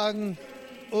sozusagen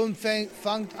und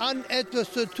fangt an,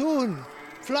 etwas zu tun.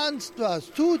 Pflanzt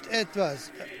was, tut etwas,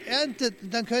 erntet,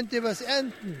 und dann könnt ihr was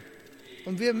ernten.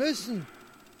 Und wir müssen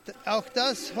auch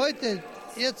das heute,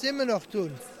 jetzt immer noch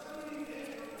tun.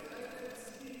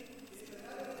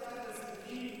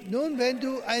 Nun, wenn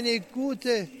du eine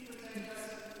gute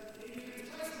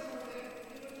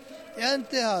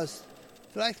Ernte hast,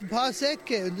 vielleicht ein paar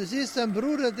Säcke und du siehst einen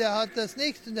Bruder, der hat das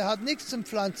nicht und der hat nichts zum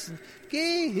Pflanzen.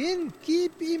 Geh hin,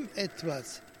 gib ihm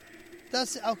etwas,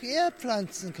 dass auch er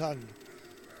pflanzen kann.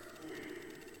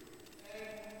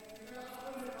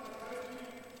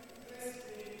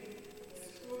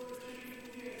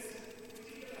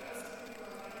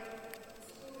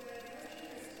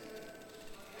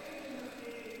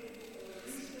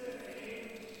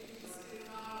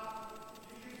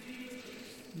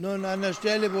 Nun, an der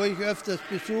Stelle, wo ich öfters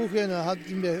besuche, da hat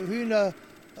mir Hühner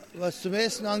was zum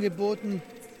Essen angeboten.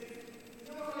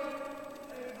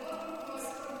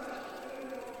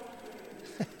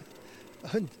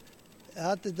 Und er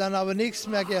hatte dann aber nichts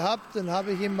mehr gehabt. Dann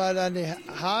habe ich ihm mal einen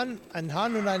Hahn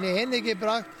und eine Henne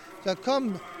gebracht. Ich sagte,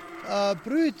 komm,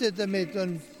 brüte damit.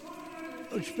 Und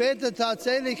später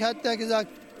tatsächlich hat er gesagt,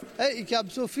 hey, ich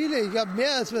habe so viele, ich habe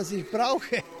mehr als was ich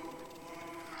brauche.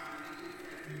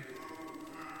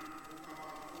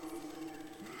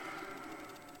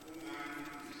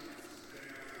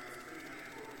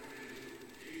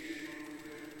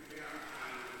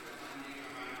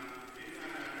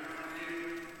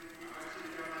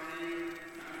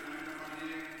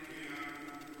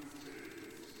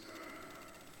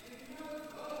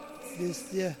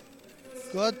 Wisst ihr,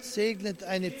 Gott segnet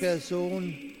eine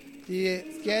Person, die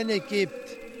gerne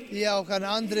gibt, die auch an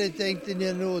andere denkt in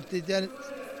ihrer Not, eine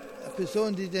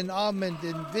Person, die den Armen,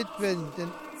 den Witwen,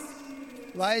 den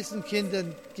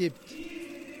Waisenkindern gibt.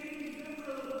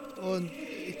 Und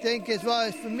ich denke, es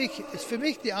ist für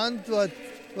mich die Antwort,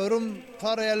 warum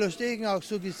Pfarrer Erlo Stegen auch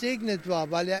so gesegnet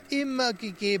war, weil er immer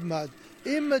gegeben hat,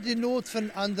 immer die Not von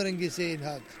anderen gesehen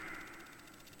hat.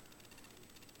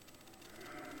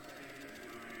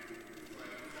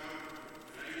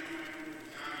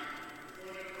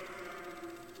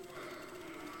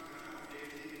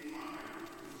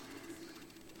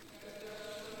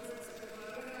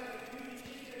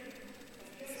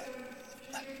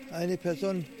 Eine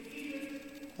Person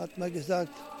hat mal gesagt,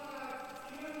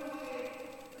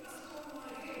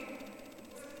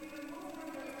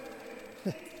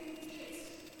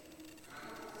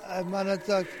 ein Mann hat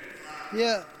gesagt,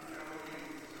 hier,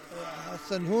 hast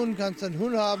du einen Huhn, kannst du einen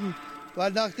Huhn haben,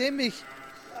 weil nachdem ich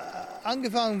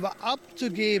angefangen war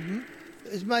abzugeben,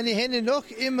 ist meine Henne noch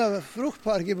immer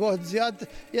fruchtbar geworden. Sie hat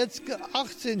jetzt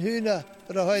 18 Hühner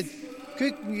oder heute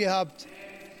Küken gehabt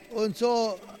und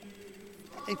so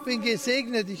ich bin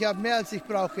gesegnet, ich habe mehr als ich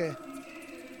brauche.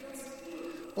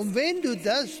 Und wenn du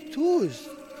das tust,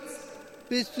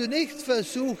 bist du nicht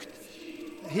versucht,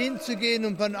 hinzugehen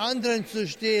und von anderen zu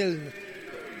stehlen,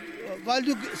 weil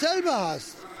du selber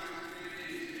hast.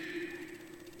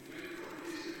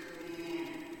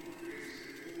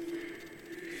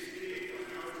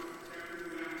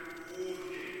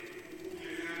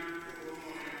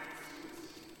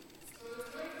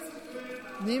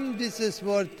 Nimm dieses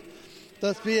Wort,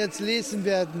 das wir jetzt lesen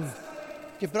werden.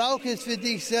 Gebrauche es für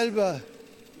dich selber.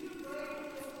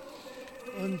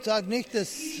 Und sag nicht,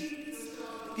 das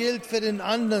gilt für den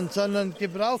anderen, sondern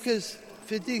gebrauche es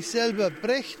für dich selber.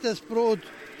 Brech das Brot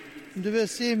und du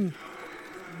wirst sehen,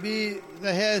 wie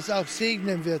der Herr es auch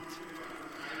segnen wird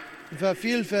und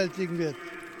vervielfältigen wird.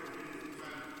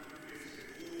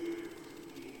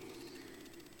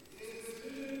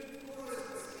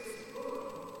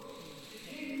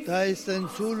 Da ist ein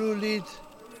Zulu-Lied,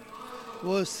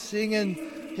 wo es singen,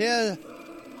 Herr,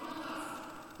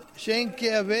 schenke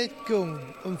Erweckung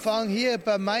und fang hier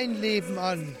bei mein Leben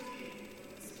an.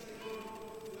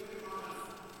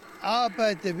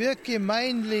 Arbeite, wirke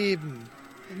mein Leben,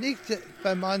 nicht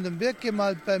beim anderen, wirke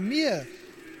mal bei mir.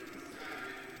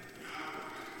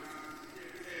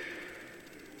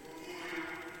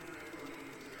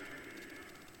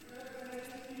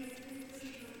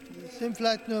 Es sind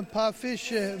vielleicht nur ein paar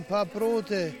Fische, ein paar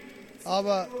Brote,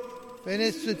 aber wenn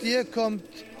es zu dir kommt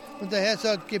und der Herr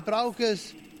sagt, gebrauche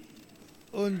es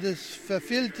und es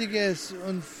vervieltige es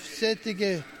und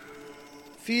sättige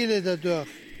viele dadurch.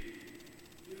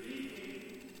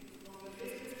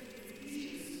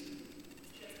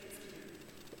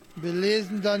 Wir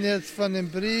lesen dann jetzt von dem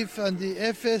Brief an die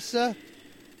Epheser,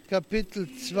 Kapitel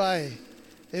 2.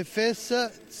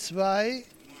 Epheser 2,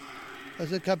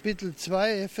 also Kapitel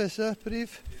 2,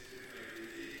 Epheserbrief.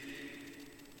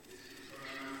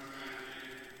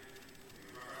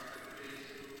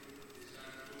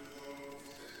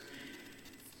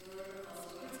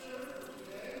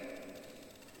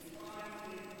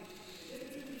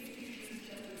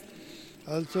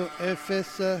 Also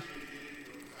Epheserbrief,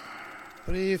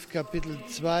 Kapitel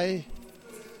 2,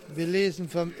 wir lesen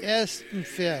vom ersten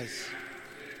Vers.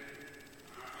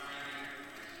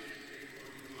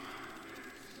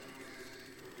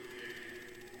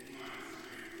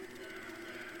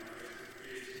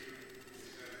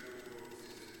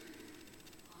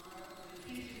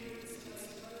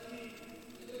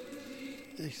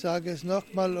 Ich sage es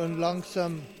nochmal und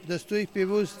langsam, das tue ich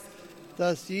bewusst,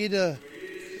 dass jeder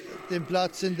den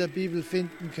Platz in der Bibel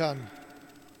finden kann.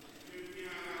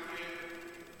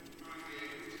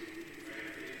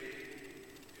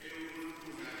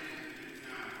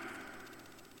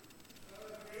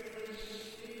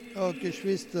 Oh,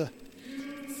 Geschwister,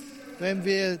 wenn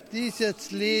wir dies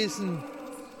jetzt lesen,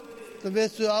 dann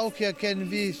wirst du auch erkennen,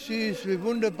 wie süß, wie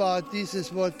wunderbar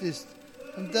dieses Wort ist.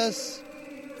 Und das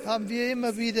haben wir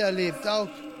immer wieder erlebt,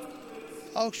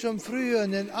 auch schon früher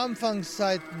in den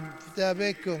Anfangszeiten der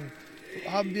Erweckung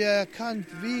haben wir erkannt,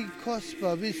 wie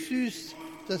kostbar, wie süß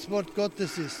das Wort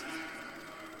Gottes ist.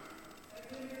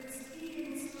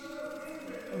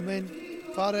 Und wenn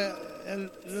Pfarrer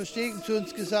Stegen zu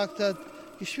uns gesagt hat,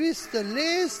 Geschwister,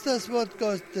 lest das Wort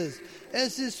Gottes,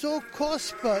 es ist so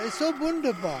kostbar, es ist so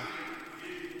wunderbar.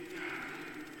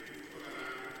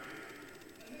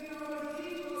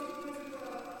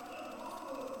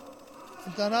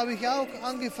 Und dann habe ich auch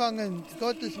angefangen,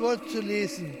 Gottes Wort zu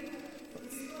lesen.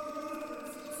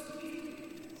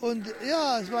 Und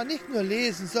ja, es war nicht nur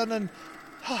lesen, sondern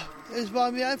es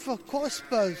war mir einfach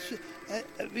kostbar.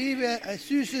 Wie eine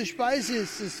süße Speise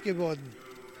ist es geworden.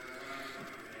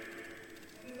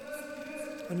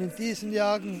 Und in diesen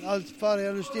Jahren, als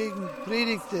Pfarrer Stegen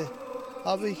predigte,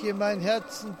 habe ich in mein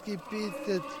Herzen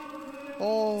gebetet,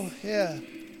 oh Herr,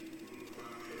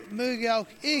 möge auch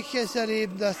ich es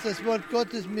erleben, dass das Wort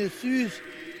Gottes mir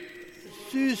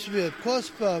süß wird,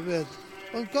 kostbar wird.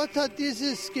 Und Gott hat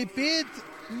dieses Gebet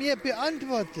mir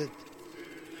beantwortet.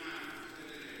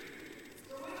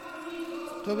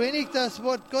 So, wenn ich das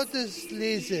Wort Gottes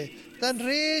lese, dann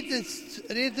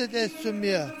redet es zu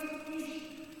mir.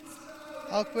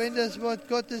 Auch wenn das Wort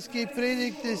Gottes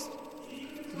gepredigt ist,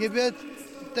 wird,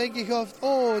 denke ich oft,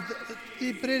 oh,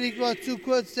 die Predigt war zu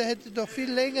kurz, der hätte doch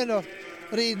viel länger noch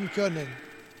reden können.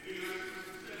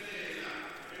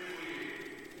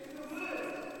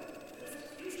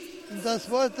 Und das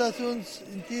Wort, das uns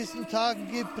in diesen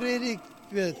Tagen gepredigt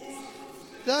wird,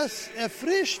 das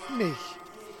erfrischt mich.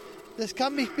 Das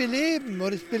kann mich beleben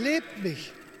oder es belebt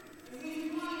mich.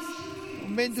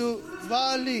 Und wenn du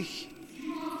wahrlich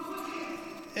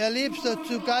erlebst,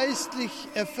 dazu geistlich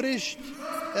erfrischt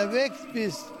erweckt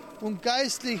bist und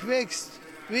geistlich wächst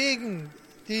wegen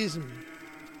diesem.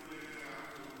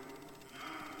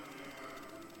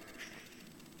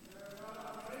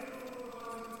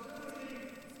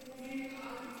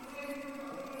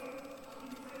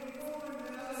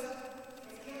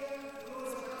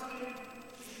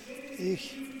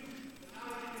 Ich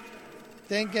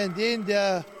denke an den,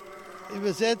 der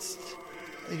übersetzt.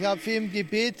 Ich habe für ihn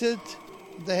gebetet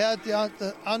und der Herr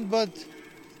hat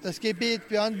das Gebet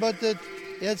beantwortet.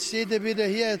 Jetzt steht er wieder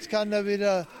hier, jetzt kann er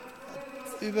wieder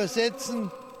übersetzen,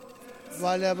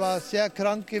 weil er war sehr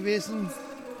krank gewesen.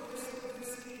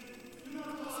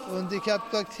 Und ich habe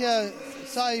gesagt, Herr,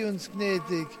 sei uns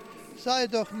gnädig, sei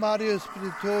doch Marius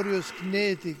Pretorius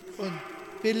gnädig und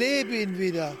belebe ihn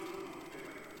wieder.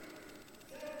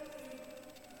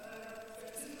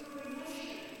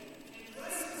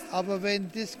 Aber wenn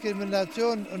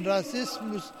Diskrimination und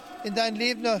Rassismus in dein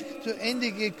Leben noch zu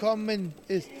Ende gekommen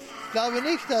ist, glaube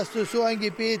nicht, dass du so ein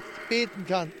Gebet beten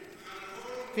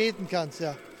kannst.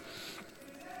 Ja.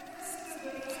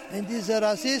 Wenn dieser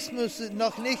Rassismus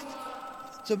noch nicht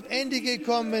zum Ende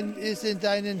gekommen ist in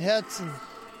deinen Herzen,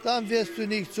 dann wirst du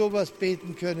nicht sowas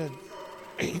beten können.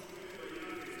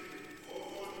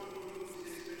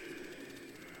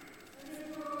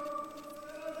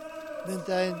 Wenn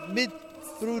dein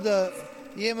Mitbruder,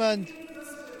 jemand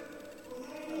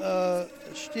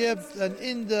stirbt, ein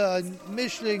Inder, ein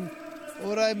Mischling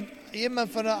oder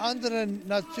jemand von einer anderen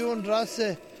Nation,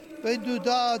 Rasse, wenn du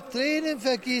da Tränen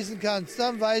vergießen kannst,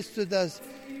 dann weißt du, dass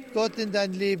Gott in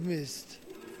dein Leben ist.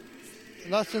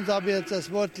 Lasst uns aber jetzt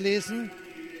das Wort lesen.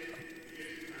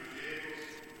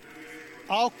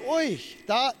 Auch euch,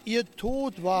 da ihr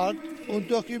tot wart und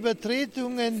durch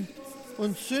Übertretungen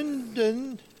und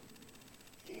Sünden,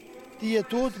 die ihr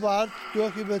tot wart,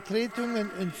 durch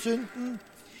Übertretungen und Sünden,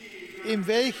 in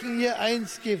welchen ihr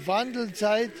einst gewandelt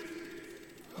seid,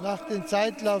 nach dem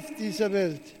Zeitlauf dieser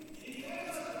Welt.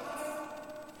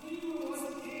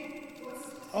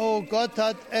 Oh, Gott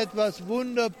hat etwas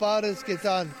Wunderbares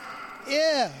getan.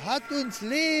 Er hat uns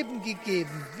Leben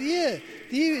gegeben.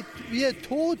 Wir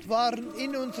tot waren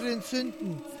in unseren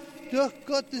Sünden, durch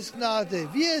Gottes Gnade.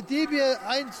 Wir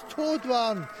einst tot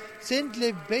waren, sind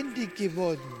lebendig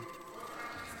geworden.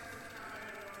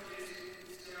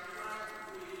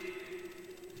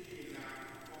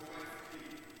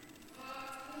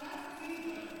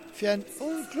 Für einen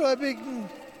Ungläubigen,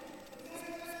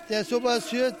 der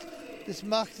sowas hört, das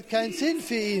macht keinen Sinn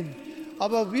für ihn.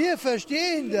 Aber wir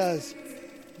verstehen das.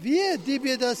 Wir, die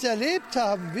wir das erlebt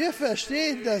haben, wir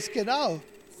verstehen das genau.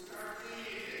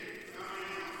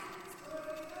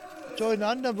 So in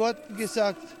anderen Worten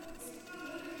gesagt,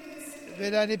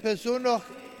 wenn eine Person noch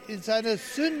in seiner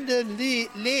Sünde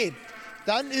lebt,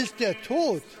 dann ist er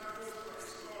tot.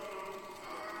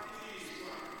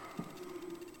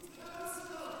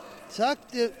 Sag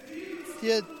dir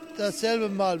dasselbe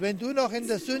mal, wenn du noch in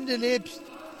der Sünde lebst,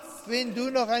 wenn du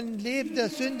noch ein Leben der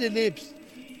Sünde lebst,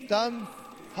 dann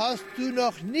hast du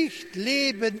noch nicht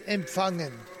Leben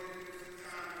empfangen.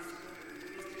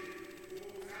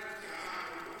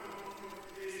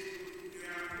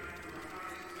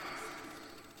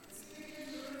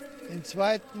 Im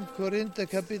 2. Korinther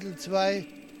Kapitel 2,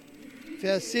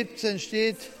 Vers 17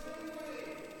 steht,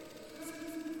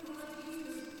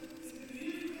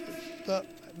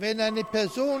 wenn eine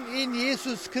Person in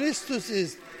Jesus Christus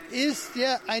ist, ist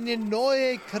er eine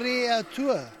neue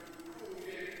Kreatur.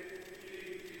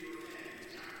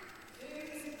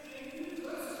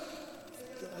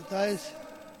 Da ist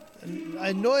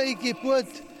eine neue Geburt,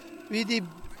 wie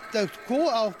der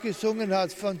Chor auch gesungen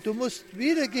hat, von du musst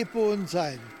wiedergeboren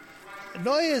sein. Ein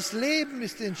neues Leben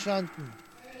ist entstanden.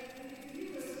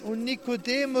 Und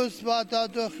Nikodemus war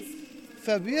dadurch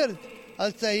verwirrt,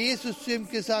 als der Jesus zu ihm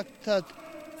gesagt hat,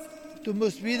 du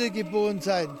musst wiedergeboren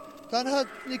sein. Dann hat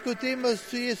Nikodemus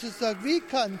zu Jesus gesagt, wie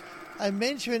kann ein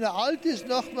Mensch, wenn er alt ist,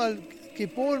 nochmal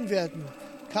geboren werden?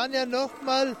 Kann er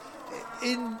nochmal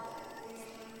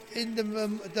in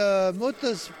der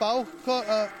Mutters Bauch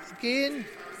gehen?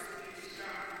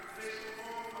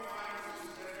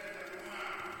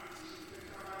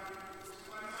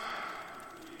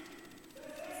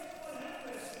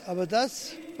 Aber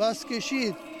das, was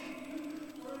geschieht,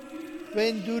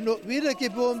 wenn du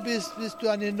wiedergeboren bist, bist du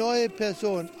eine neue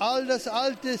Person. All das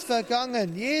Alte ist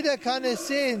vergangen. Jeder kann es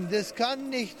sehen. Das kann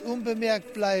nicht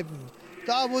unbemerkt bleiben.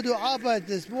 Da, wo du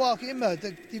arbeitest, wo auch immer,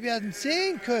 die werden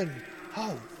sehen können,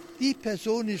 wow, die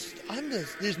Person ist anders,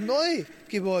 die ist neu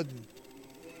geworden.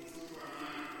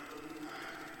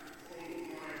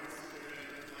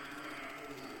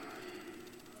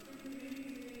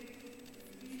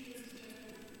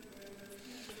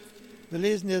 Wir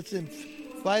lesen jetzt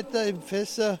weiter im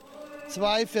Epheser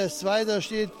 2, Vers 2, da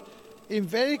steht,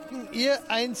 in welchen ihr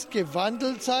einst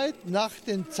gewandelt seid, nach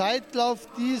dem Zeitlauf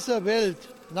dieser Welt,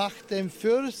 nach dem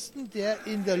Fürsten, der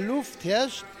in der Luft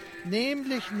herrscht,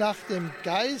 nämlich nach dem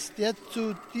Geist, der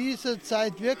zu dieser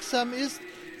Zeit wirksam ist,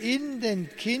 in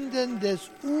den Kindern des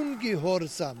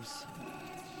Ungehorsams.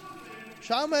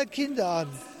 Schau mal Kinder an,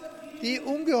 die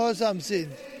ungehorsam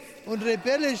sind und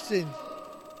rebellisch sind.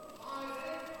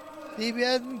 Die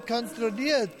werden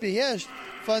kontrolliert, beherrscht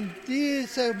von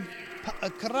dieser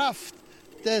Kraft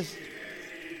des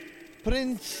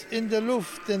Prinz in der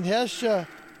Luft, den Herrscher,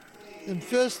 den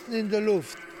Fürsten in der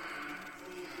Luft.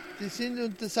 Die sind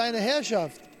unter seiner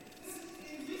Herrschaft.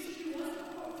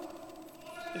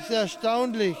 Es ist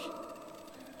erstaunlich,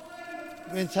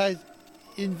 wenn es heißt,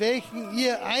 in welchen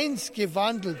ihr einst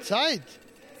gewandelt seid,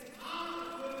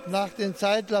 nach dem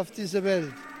Zeitlauf dieser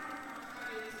Welt.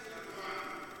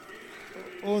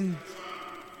 Und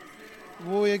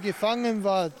wo ihr gefangen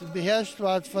wart, beherrscht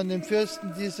wart von den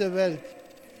Fürsten dieser Welt.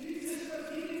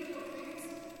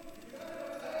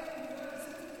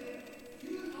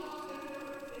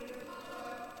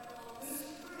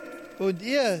 Und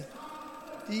ihr,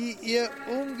 die ihr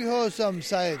ungehorsam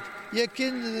seid, ihr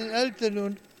Kinder, den Eltern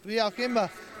und wie auch immer,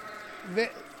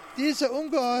 dieser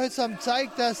Ungehorsam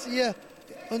zeigt, dass ihr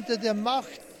unter der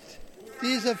Macht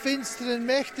dieser finsteren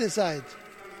Mächte seid.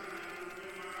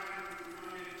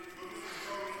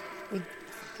 Und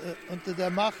unter der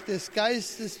Macht des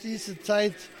Geistes dieser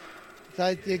Zeit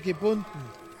seid ihr gebunden.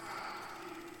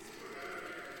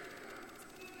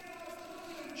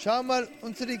 Schau mal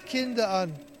unsere Kinder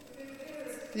an,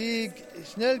 die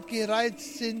schnell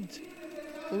gereizt sind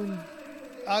und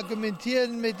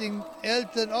argumentieren mit den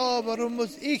Eltern, oh, warum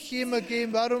muss ich immer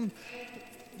gehen, warum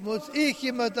muss ich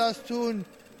immer das tun?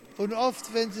 Und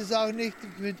oft, wenn sie es auch nicht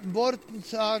mit Worten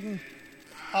sagen,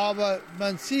 aber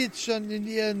man sieht schon in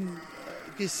ihrem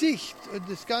Gesicht und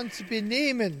das ganze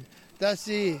Benehmen, dass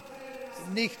sie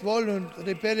nicht wollen und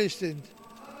rebellisch sind.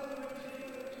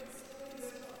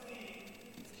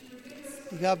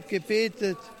 Ich habe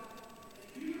gebetet,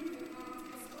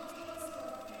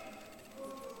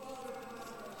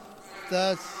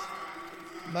 dass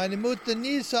meine Mutter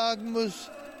nie sagen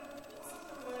muss,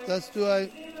 dass du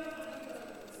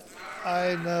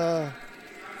ein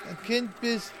Kind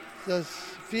bist, das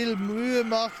viel Mühe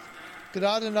macht,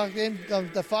 gerade nachdem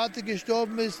der Vater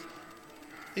gestorben ist.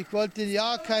 Ich wollte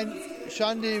ja keine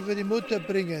Schande über die Mutter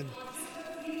bringen.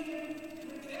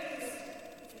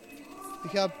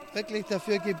 Ich habe wirklich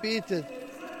dafür gebetet.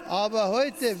 Aber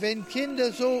heute, wenn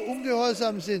Kinder so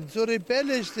ungehorsam sind, so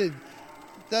rebellisch sind,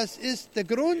 der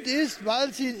Grund ist,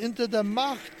 weil sie unter der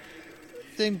Macht,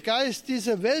 dem Geist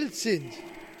dieser Welt sind.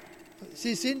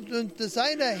 Sie sind unter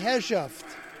seiner Herrschaft.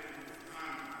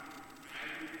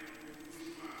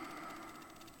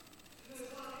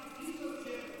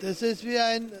 Das ist wie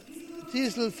ein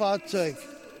Dieselfahrzeug.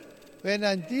 Wenn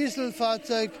ein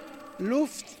Dieselfahrzeug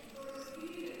Luft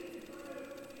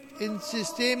ins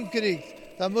System kriegt,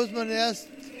 dann muss man erst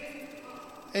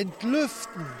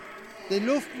entlüften. Die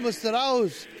Luft muss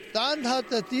raus, dann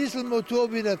hat der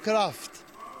Dieselmotor wieder Kraft.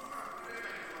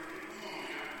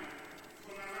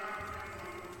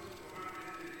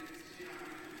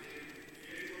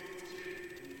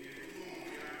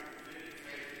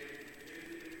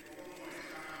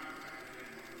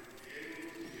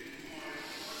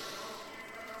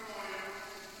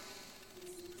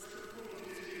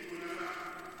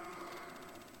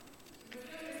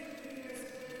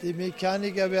 Die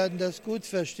Mechaniker werden das gut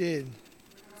verstehen,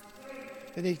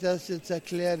 wenn ich das jetzt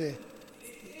erkläre.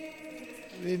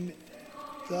 Wenn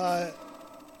da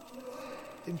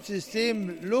im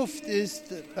System Luft ist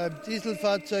beim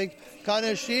Dieselfahrzeug, kann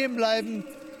es stehen bleiben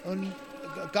und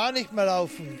gar nicht mehr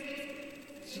laufen.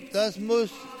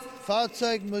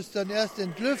 Fahrzeug muss dann erst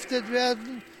entlüftet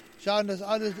werden, schauen, dass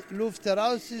alles Luft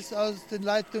heraus ist aus den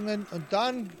Leitungen und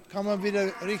dann kann man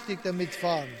wieder richtig damit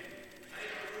fahren.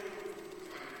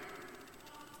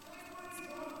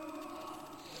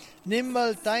 Nimm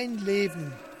mal dein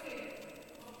Leben.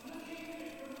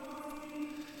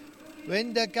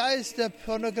 Wenn der Geist der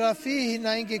Pornografie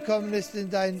hineingekommen ist in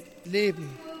dein Leben,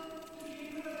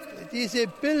 diese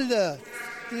Bilder,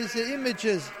 diese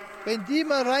Images, wenn die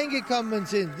mal reingekommen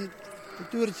sind,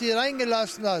 du sie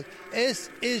reingelassen hast, es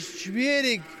ist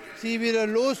schwierig, sie wieder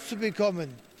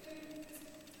loszubekommen.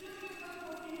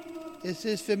 Es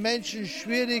ist für Menschen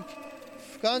schwierig,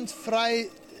 ganz frei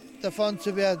davon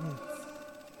zu werden.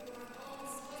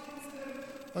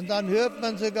 Und dann hört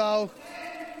man sogar auch,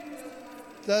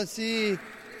 dass sie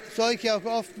solche auch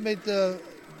oft mit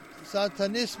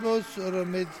Satanismus oder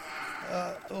mit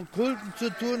Okkulten zu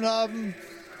tun haben,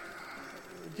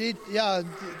 die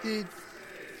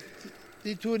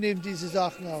tun eben diese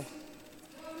Sachen auch.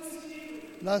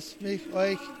 Lasst mich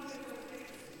euch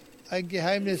ein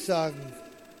Geheimnis sagen.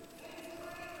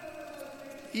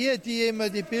 Ihr, die immer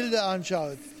die Bilder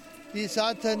anschaut, die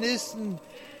Satanisten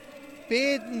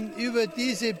beten über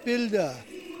diese Bilder,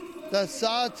 dass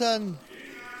Satan,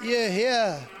 ihr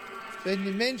Herr, wenn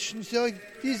die Menschen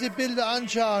diese Bilder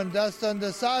anschauen, dass dann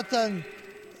der Satan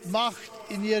Macht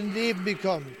in ihrem Leben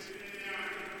bekommt.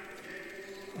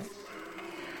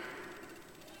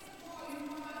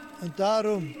 Und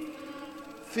darum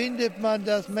findet man,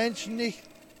 dass Menschen nicht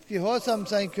gehorsam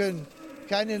sein können,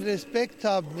 keinen Respekt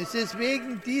haben. Es ist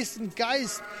wegen diesem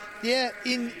Geist, der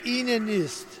in ihnen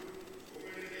ist.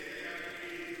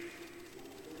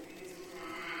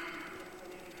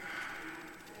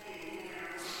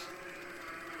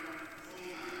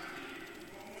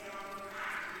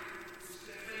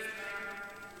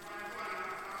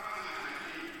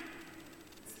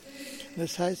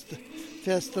 Das heißt,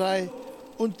 Vers 3,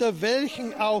 unter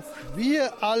welchen auch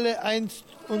wir alle einst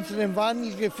unseren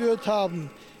Wandel geführt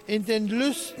haben, in den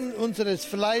Lüsten unseres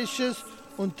Fleisches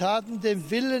und taten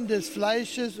den Willen des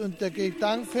Fleisches und der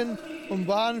Gedanken und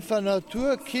waren von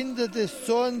Natur Kinder des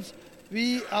Zorns,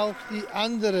 wie auch die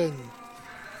anderen.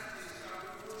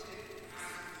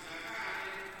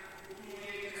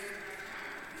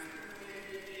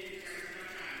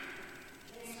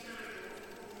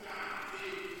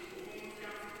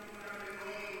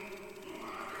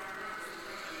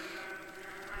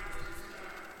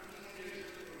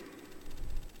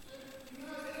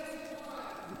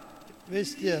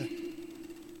 Wisst ihr,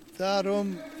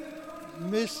 darum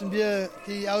müssen wir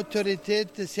die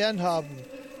Autorität des Herrn haben.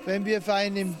 Wenn wir für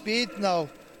einen beten auch,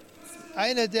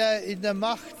 einer, der in der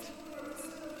Macht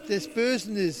des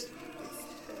Bösen ist,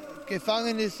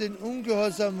 gefangen ist in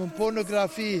Ungehorsam und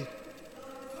Pornografie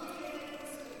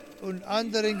und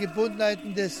anderen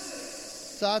Gebundenheiten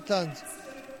des Satans.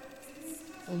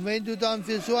 Und wenn du dann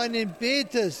für so einen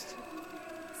betest,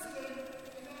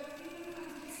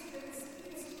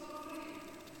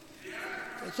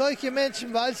 solche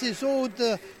Menschen, weil sie so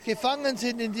gefangen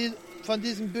sind von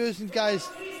diesem bösen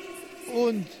Geist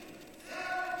und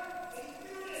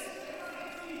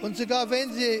sogar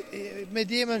wenn sie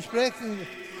mit jemandem sprechen,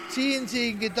 ziehen sie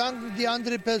in Gedanken die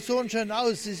andere Person schon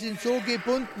aus. Sie sind so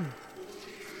gebunden.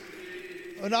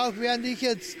 Und auch während ich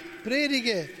jetzt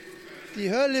predige,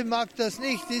 die Hölle mag das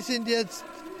nicht. Die sind jetzt,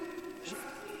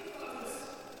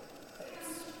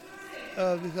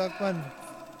 wie sagt man,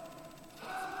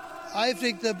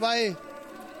 eifrig dabei,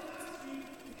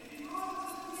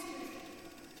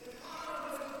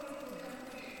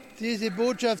 diese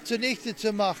Botschaft zunichte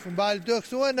zu machen, weil durch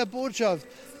so eine Botschaft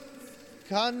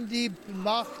kann die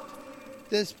Macht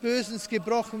des Bösen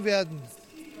gebrochen werden.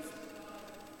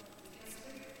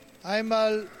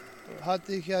 Einmal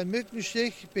hatte ich einen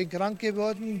Mückenstich, bin krank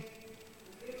geworden,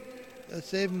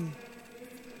 dann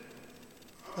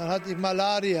hatte ich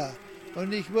Malaria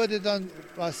und ich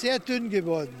war sehr dünn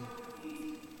geworden.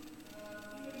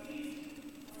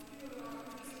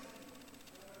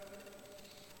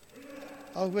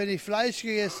 Auch wenn ich Fleisch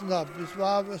gegessen habe, das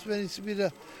war, als wenn ich es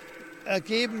wieder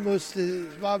ergeben musste.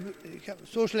 Ich habe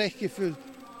so schlecht gefühlt.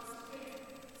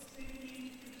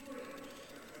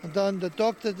 Und dann der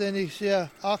Doktor, den ich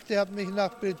sehr achte, hat mich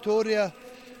nach Pretoria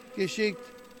geschickt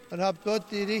und habe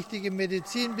dort die richtige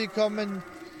Medizin bekommen.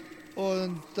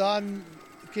 Und dann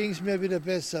ging es mir wieder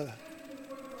besser.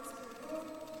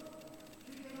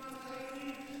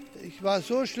 Ich war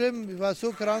so schlimm, ich war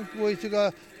so krank, wo ich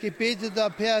sogar gebetet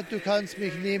habe, Herr, du kannst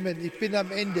mich nehmen, ich bin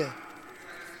am Ende.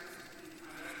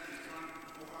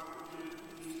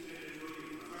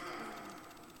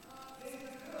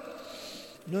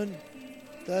 Nun,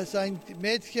 da ist ein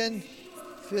Mädchen,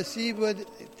 für sie wurde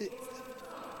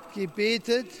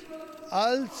gebetet.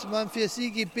 Als man für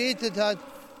sie gebetet hat,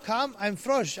 kam ein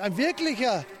Frosch, ein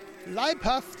wirklicher,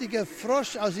 leibhaftiger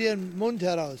Frosch aus ihrem Mund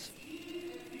heraus.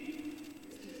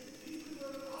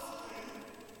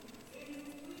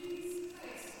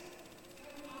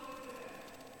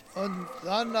 Und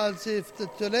dann, als sie auf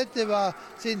der Toilette war,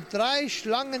 sind 3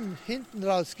 Schlangen hinten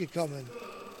rausgekommen.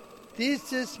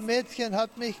 Dieses Mädchen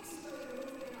hat mich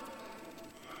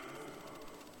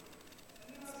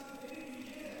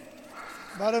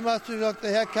warum hast du gesagt,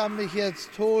 der Herr kann mich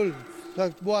jetzt holen?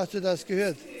 Sagt, wo hast du das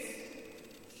gehört?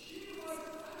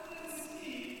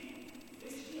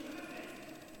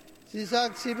 Sie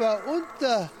sagt, sie war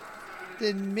unter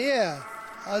dem Meer,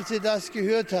 als sie das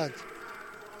gehört hat.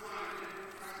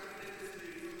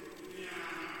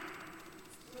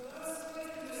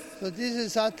 So diese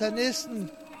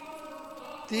Satanisten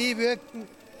Die wirken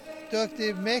durch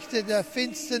die Mächte der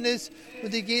Finsternis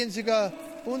und die gehen sogar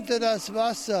unter das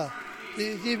Wasser.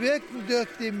 Die wirken durch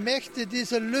die Mächte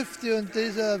dieser Lüfte und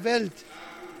dieser Welt.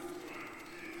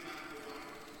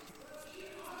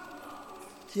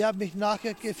 Sie haben mich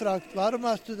nachher gefragt, warum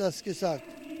hast du das gesagt?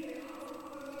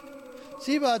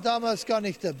 Sie war damals gar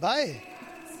nicht dabei.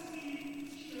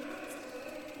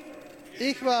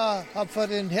 Ich habe vor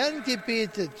den Herrn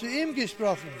gebetet, zu ihm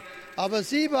gesprochen, aber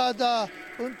sie war da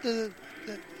unter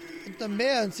dem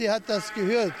Meer und sie hat das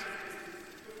gehört.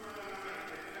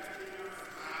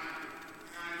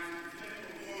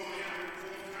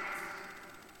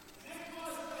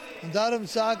 Und darum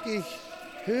sage ich,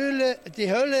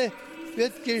 die Hölle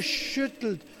wird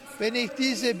geschüttelt, wenn ich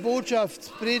diese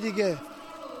Botschaft predige.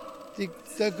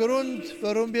 Der Grund,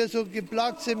 warum wir so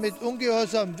geplagt sind mit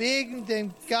Ungehorsam, wegen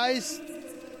dem Geist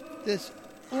des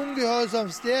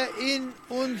Ungehorsams, der in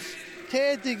uns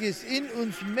tätig ist, in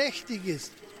uns mächtig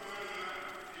ist.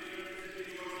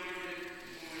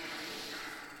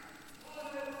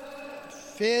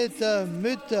 Väter,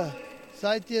 Mütter,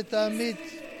 seid ihr damit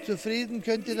zufrieden?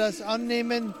 Könnt ihr das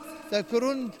annehmen? Der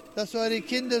Grund, dass eure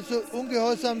Kinder so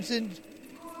ungehorsam sind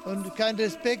und keinen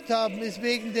Respekt haben, ist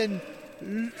wegen den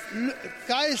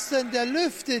Geistern der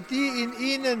Lüfte, die in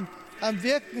ihnen am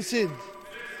Wirken sind.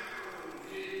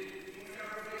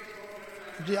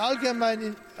 Die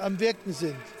allgemein am Wirken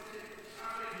sind.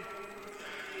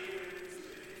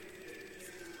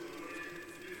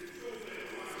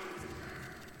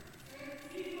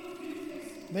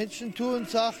 Menschen tun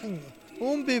Sachen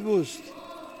unbewusst.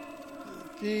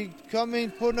 Die kommen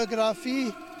in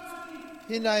Pornografie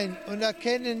hinein und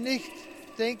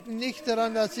denken nicht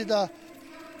daran, dass sie da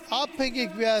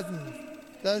abhängig werden,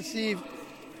 dass sie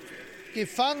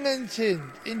gefangen sind,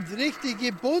 richtig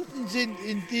gebunden sind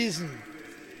in diesen.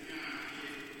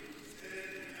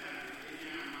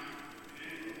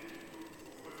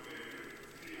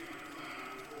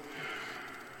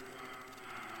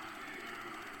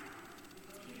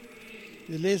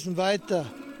 Wir lesen weiter.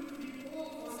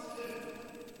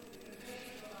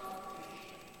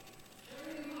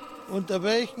 Unter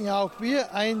welchen auch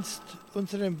wir einst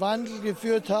unseren Wandel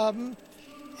geführt haben,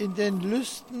 in den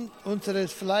Lüsten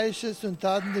unseres Fleisches und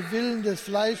taten den Willen des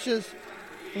Fleisches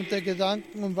und der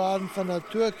Gedanken und waren von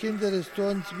Natur Kinder des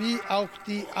Zorns, wie auch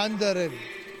die anderen.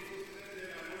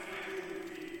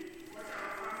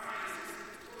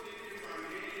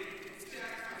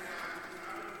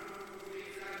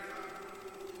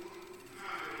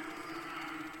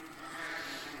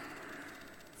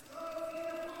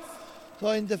 So,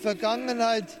 in der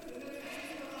Vergangenheit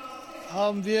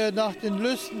haben wir nach den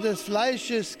Lüsten des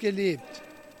Fleisches gelebt.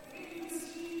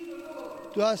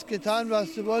 Du hast getan,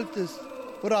 was du wolltest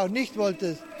oder auch nicht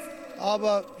wolltest.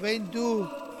 Aber wenn du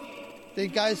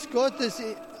den Geist Gottes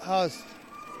hast,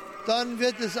 dann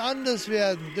wird es anders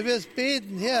werden. Du wirst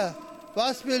beten, Herr,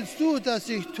 was willst du, dass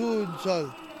ich tun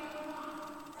soll?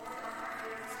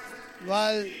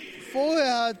 Weil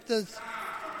vorher hat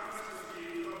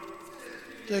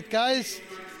der Geist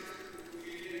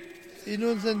in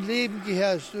unserem Leben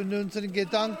geherrscht und in unseren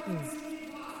Gedanken.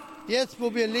 Jetzt,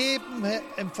 wo wir Leben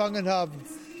empfangen haben,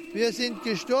 wir sind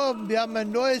gestorben, wir haben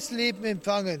ein neues Leben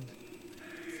empfangen.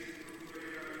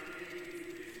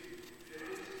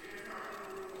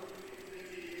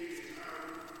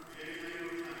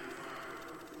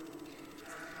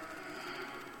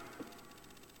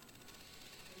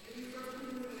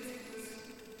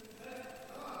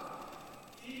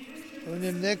 Und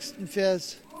im nächsten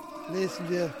Vers lesen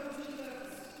wir: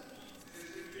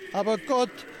 Aber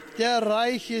Gott, der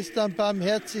reich ist an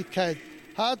Barmherzigkeit,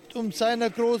 hat um seiner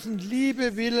großen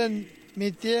Liebe willen,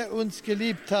 mit der er uns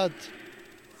geliebt hat,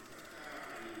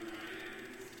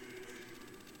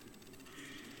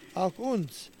 auch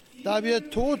uns, da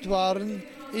wir tot waren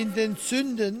in den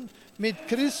Sünden, mit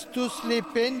Christus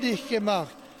lebendig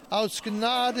gemacht. Aus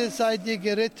Gnade seid ihr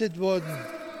gerettet worden.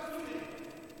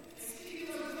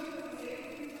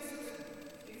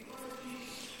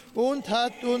 Und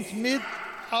hat uns mit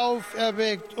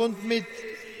auferweckt und mit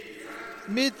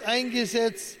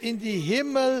eingesetzt in die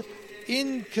Himmel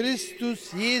in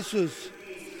Christus Jesus.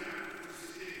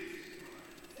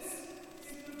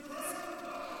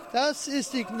 Das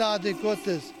ist die Gnade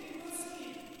Gottes.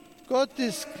 Gott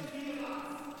ist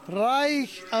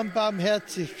reich an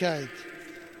Barmherzigkeit.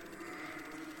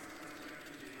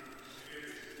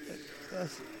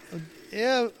 Und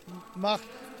er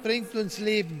bringt uns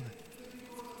Leben.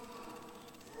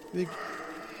 Wir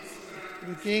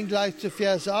gehen gleich zu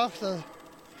Vers 8.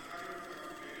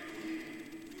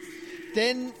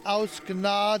 Denn aus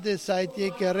Gnade seid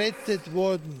ihr gerettet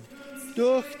worden,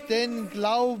 durch den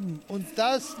Glauben. Und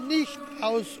das nicht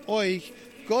aus euch.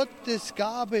 Gottes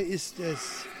Gabe ist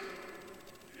es.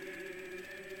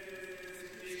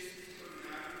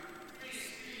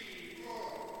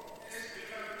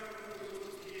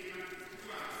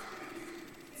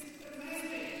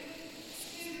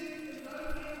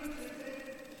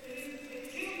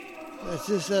 Es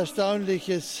ist erstaunlich,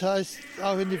 es heißt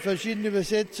auch in den verschiedenen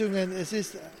Übersetzungen, es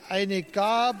ist eine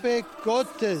Gabe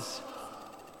Gottes.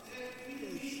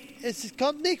 Es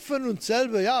kommt nicht von uns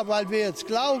selber, ja, weil wir jetzt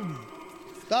glauben.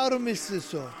 Darum ist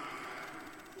es so.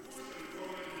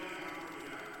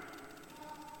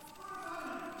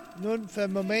 Nun, für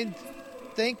einen Moment,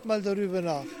 denk mal darüber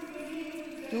nach.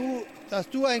 Dass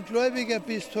du ein Gläubiger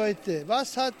bist heute,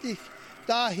 was hat dich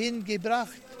dahin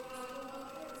gebracht?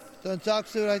 Dann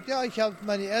sagst du vielleicht, ja, ich habe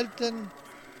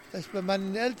das bei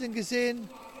meinen Eltern gesehen.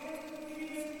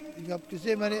 Ich habe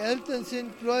gesehen, meine Eltern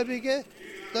sind Gläubige.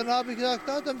 Dann habe ich gesagt,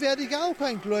 ja, dann werde ich auch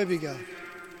ein Gläubiger.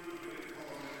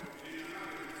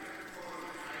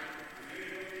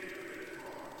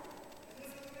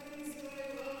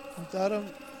 Und darum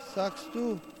sagst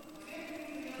du,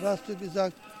 hast du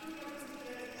gesagt,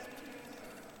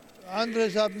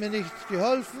 anderes hat mir nichts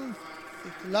geholfen,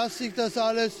 lasse ich das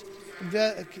alles und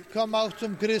komme auch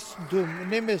zum Christentum und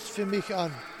nehme es für mich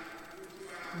an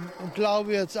und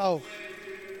glaube jetzt auch.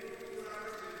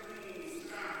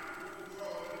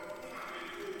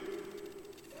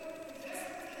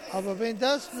 Aber wenn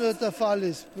das nur der Fall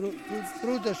ist,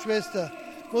 Bruder, Schwester,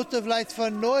 musst du vielleicht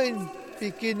von neuem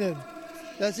beginnen.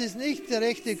 Das ist nicht der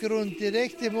rechte Grund, die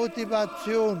rechte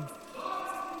Motivation.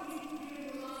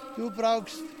 Du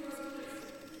brauchst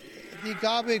die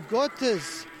Gabe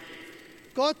Gottes.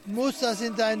 Gott muss das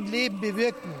in deinem Leben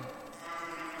bewirken.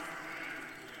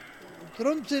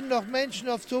 Darum sind noch Menschen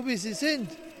oft so, wie sie sind,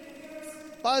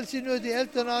 weil sie nur die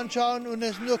Eltern anschauen und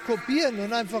es nur kopieren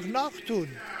und einfach nachtun.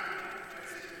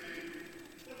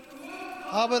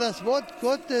 Aber das Wort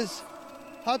Gottes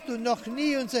hat uns noch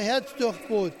nie unser Herz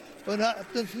durchbohrt und hat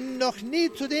uns noch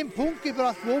nie zu dem Punkt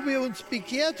gebracht, wo wir uns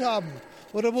bekehrt haben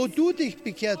oder wo du dich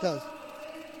bekehrt hast.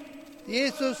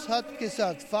 Jesus hat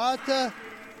gesagt, Vater,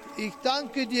 ich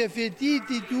danke dir für die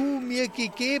du mir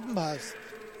gegeben hast.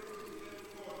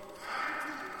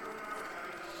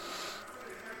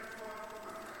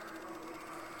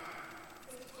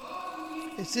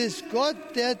 Es ist Gott,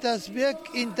 der das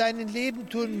Werk in deinem Leben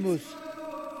tun muss.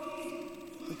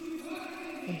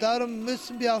 Und darum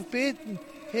müssen wir auch beten,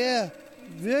 Herr,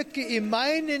 wirke in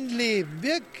meinem Leben,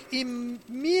 wirke in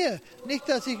mir. Nicht,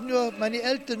 dass ich nur meine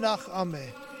Eltern nachahme.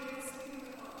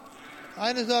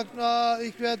 Einer sagt, na,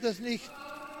 ich werde das nicht.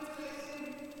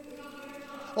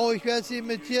 Oh, ich werde sie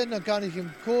imitieren, dann kann ich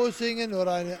im Chor singen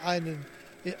oder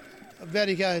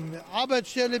werde ich eine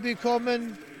Arbeitsstelle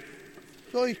bekommen.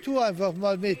 So, ich tue einfach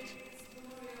mal mit.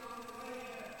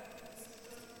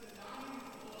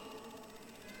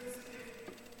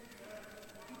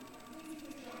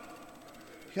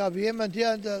 Ich habe jemanden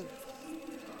hier an der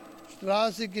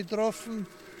Straße getroffen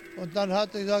und dann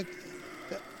hat er gesagt,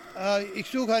 ich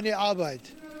suche eine Arbeit.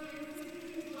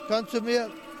 Kannst du mir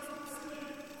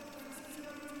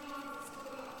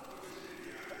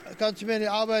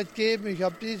eine Arbeit geben? Ich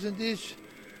habe dies und dies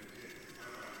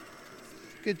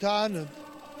getan.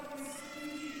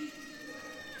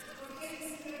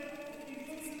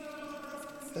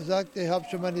 Er sagte, ich habe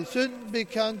schon meine Sünden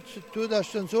bekannt, tue das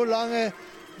schon so lange,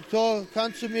 so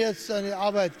kannst du mir jetzt eine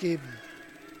Arbeit geben.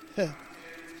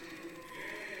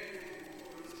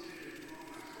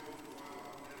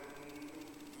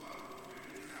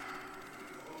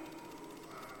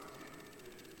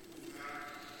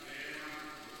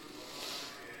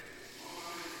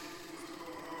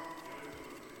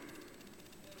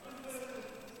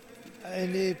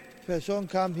 Eine Person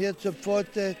kam hier zur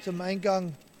Pforte, zum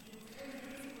Eingang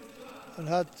und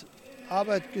hat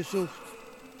Arbeit gesucht.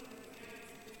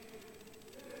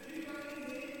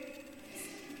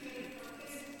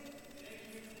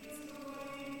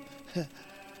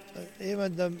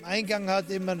 Jemand am Eingang hat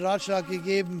ihm einen Ratschlag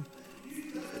gegeben,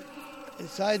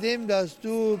 seitdem, dass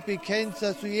du bekennst,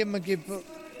 dass du jemanden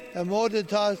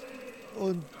ermordet hast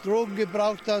und Drogen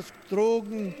gebraucht hast,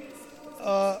 Drogen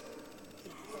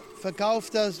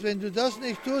verkauft hast, wenn du das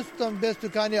nicht tust, dann wirst du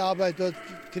keine Arbeit dort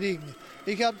kriegen.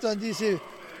 Ich habe dann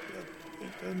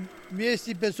mir ist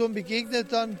die Person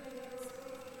begegnet dann.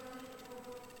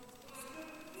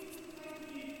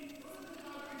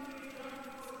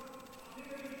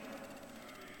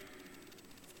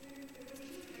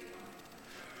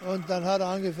 Und dann hat er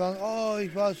angefangen, oh,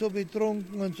 ich war so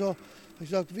betrunken und so. Ich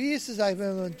sage, wie ist es eigentlich,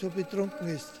 wenn man so betrunken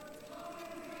ist?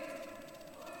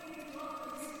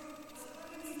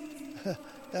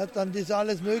 Er hat dann das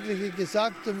alles Mögliche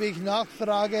gesagt und wenn ich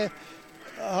nachfrage,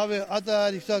 hat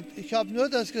er gesagt, ich habe nur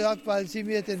das gesagt, weil Sie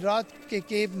mir den Rat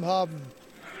gegeben haben.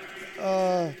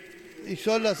 Ich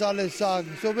soll das alles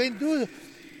sagen. So, wenn du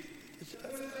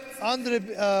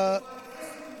andere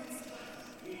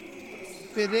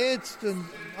berätst und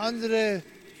andere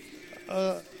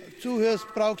zuhörst,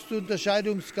 brauchst du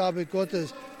Unterscheidungsgabe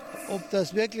Gottes. Ob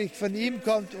das wirklich von ihm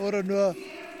kommt oder nur,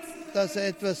 dass er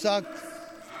etwas sagt,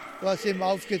 was ihm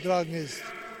aufgetragen ist.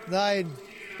 Nein,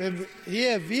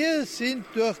 wir sind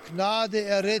durch Gnade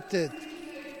errettet.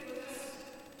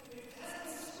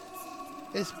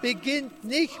 Es beginnt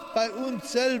nicht bei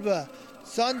uns selber,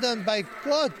 sondern bei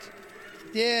Gott,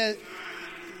 der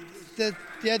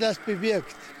das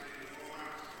bewirkt.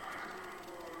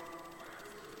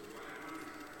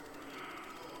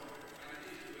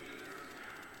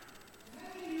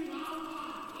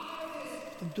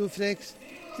 Und du fragst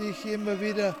dich immer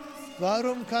wieder,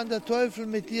 warum kann der Teufel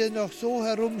mit dir noch so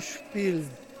herumspielen?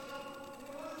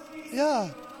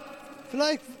 Ja,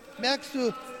 vielleicht merkst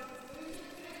du,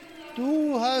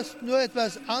 du hast nur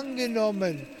etwas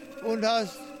angenommen und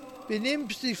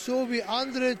benimmst dich so, wie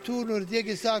andere tun oder dir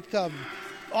gesagt haben.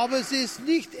 Aber es ist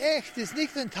nicht echt, es ist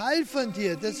nicht ein Teil von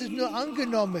dir, das ist nur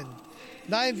angenommen.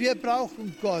 Nein, wir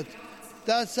brauchen Gott,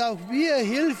 dass auch wir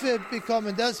Hilfe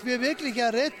bekommen, dass wir wirklich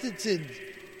errettet sind.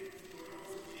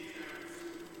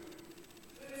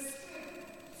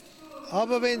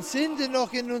 Aber wenn Sünde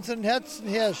noch in unseren Herzen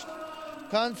herrscht,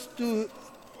 kannst du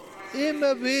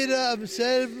immer wieder am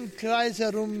selben Kreis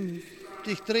herum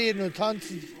dich drehen und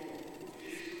tanzen.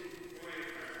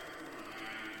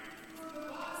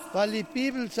 Weil die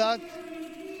Bibel sagt,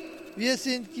 wir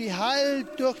sind geheilt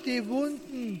durch die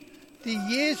Wunden, die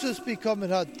Jesus bekommen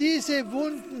hat. Diese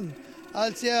Wunden,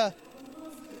 als er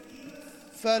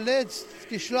verletzt,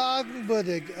 geschlagen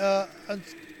wurde, ans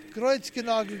Kreuz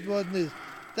genagelt worden ist,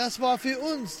 das war für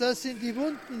uns, das sind die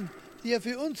Wunden, die er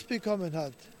für uns bekommen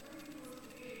hat.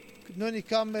 Nun, ich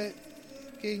komme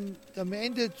gegen am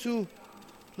Ende zu.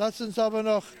 Lass uns aber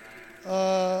noch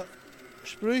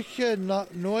Sprüche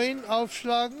 9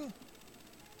 aufschlagen.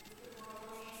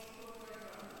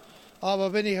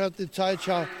 Aber wenn ich auf die Zeit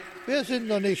schaue, wir sind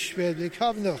noch nicht spät, ich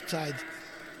habe noch Zeit.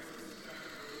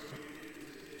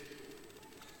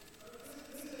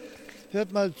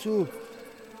 Hört mal zu.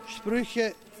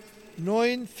 Sprüche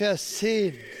 9, Vers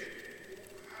 10.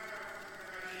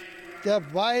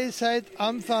 Der Weisheit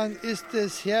Anfang ist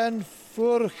des Herrn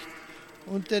Furcht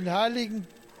und den Heiligen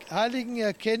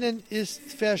Erkennen ist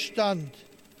Verstand.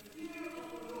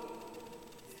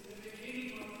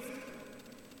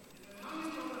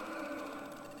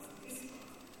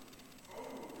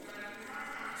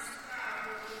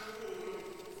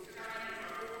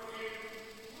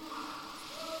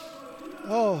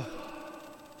 Oh.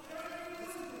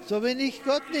 So, wenn ich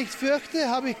Gott nicht fürchte,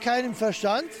 habe ich keinen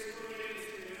Verstand.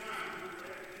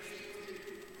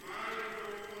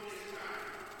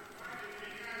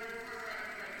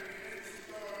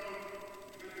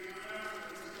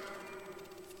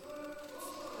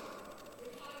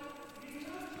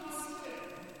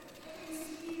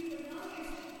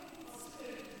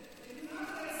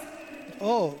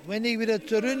 Oh, wenn ich wieder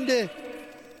zur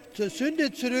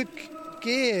Sünde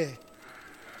zurückgehe,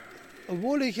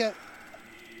 obwohl ich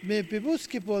mir bewusst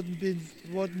geworden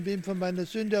bin von meiner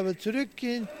Sünde, aber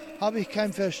zurückgehen, habe ich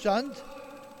keinen Verstand.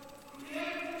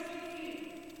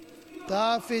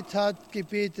 David hat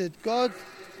gebetet, Gott,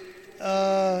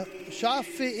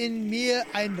 schaffe in mir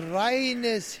ein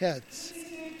reines Herz.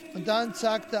 Und dann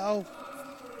sagt er auch,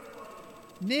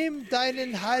 nimm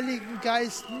deinen Heiligen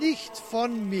Geist nicht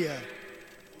von mir.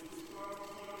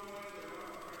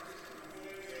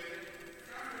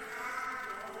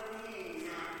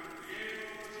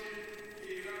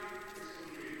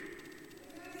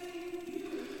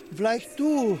 Vielleicht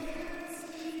du,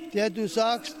 der du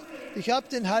sagst, ich habe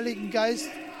den Heiligen Geist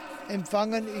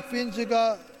empfangen, ich bin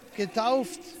sogar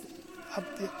getauft, habe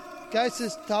die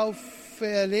Geistestaufe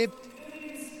erlebt,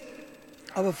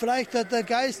 aber vielleicht hat der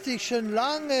Geist dich schon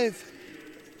lange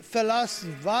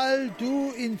verlassen, weil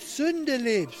du in Sünde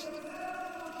lebst.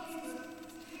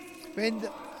 Wenn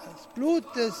das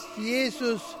Blut des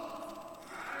Jesus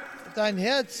dein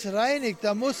Herz reinigt,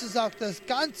 dann muss es auch das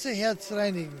ganze Herz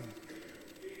reinigen.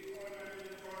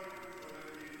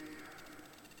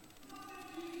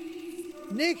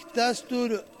 Nicht, dass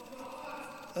du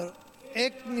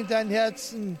Ecken in dein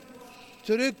Herzen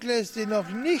zurücklässt, die noch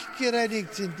nicht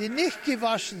gereinigt sind, die nicht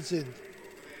gewaschen sind.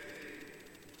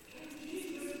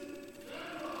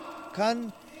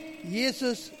 Kann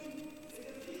Jesus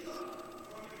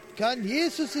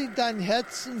in dein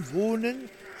Herzen wohnen,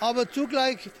 aber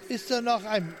zugleich ist er noch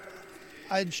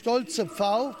ein stolzer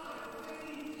Pfau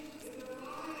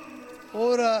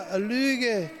oder eine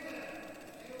Lüge,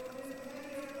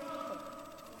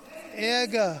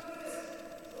 Ärger,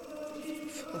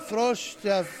 Frosch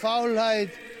der Faulheit,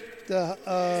 der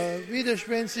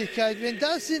Widerspenstigkeit. Wenn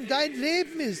das in dein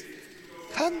Leben ist,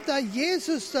 kann da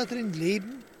Jesus da drin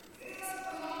leben?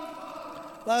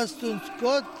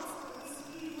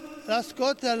 Lass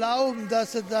Gott erlauben,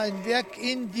 dass er dein Werk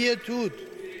in dir tut.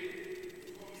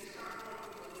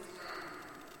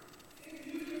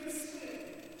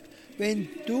 Wenn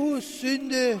du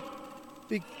Sünde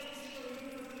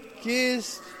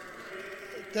begehst,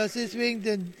 das ist wegen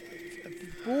der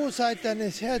Bosheit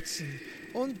deines Herzens.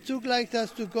 Und zugleich,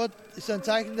 ist ein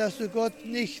Zeichen, dass du Gott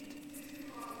nicht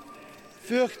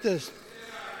fürchtest.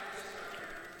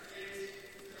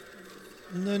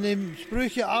 Nun in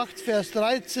Sprüche 8, Vers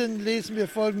 13 lesen wir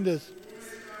Folgendes.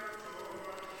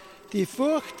 Die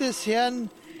Furcht des Herrn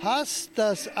hasst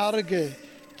das Arge,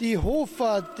 die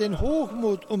Hoffart den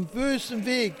Hochmut und bösen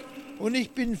Weg, und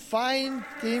ich bin Feind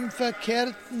dem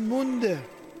verkehrten Munde.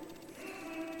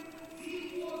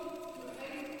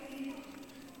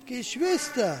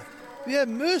 Geschwister, wir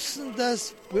müssen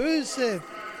das Böse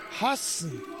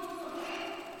hassen.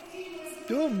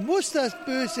 Du musst das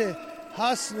Böse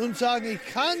hassen und sagen,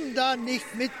 ich kann da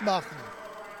nicht mitmachen.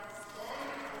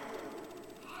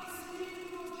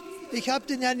 Ich habe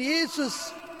den Herrn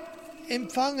Jesus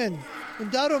empfangen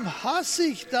und darum hasse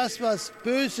ich das, was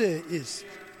böse ist.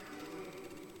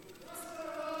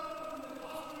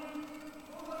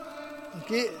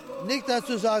 Nicht, dass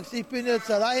du sagst, ich bin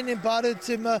jetzt allein im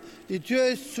Badezimmer, die Tür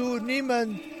ist zu,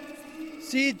 niemand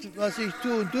sieht, was ich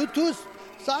tue. Und du tust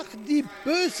Sachen, die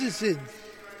böse sind.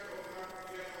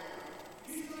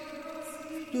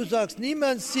 Du sagst,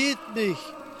 niemand sieht mich,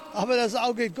 aber das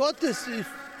Auge Gottes ist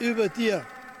über dir.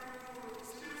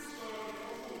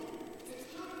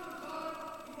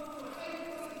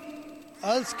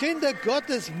 Als Kinder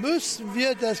Gottes müssen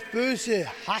wir das Böse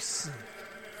hassen.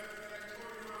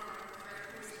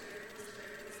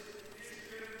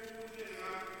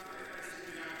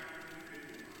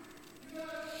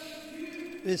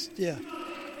 Wisst ihr,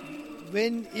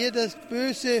 wenn ihr das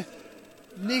Böse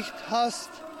nicht hasst,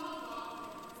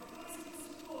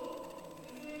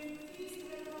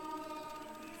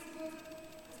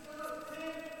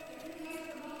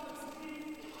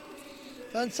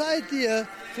 dann seid ihr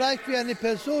vielleicht wie eine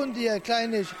Person, die eine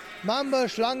kleine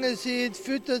Mamba-Schlange sieht,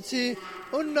 füttert sie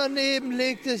und daneben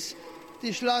legt es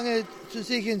die Schlange zu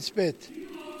sich ins Bett.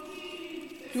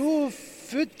 Du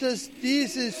fütterst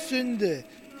diese Sünde.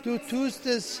 Du tust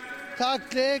es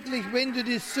tagtäglich, wenn du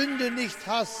die Sünde nicht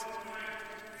hast.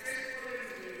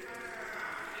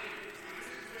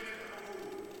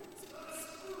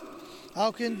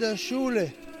 Auch in der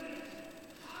Schule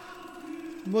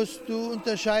musst du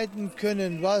unterscheiden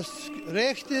können, was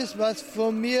recht ist, was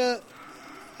von mir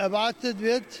erwartet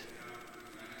wird.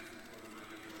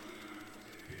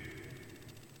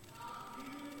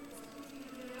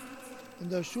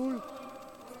 In der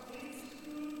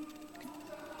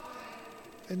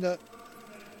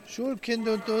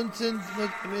Schulkinder unter uns sind,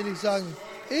 will ich sagen,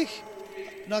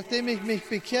 nachdem ich mich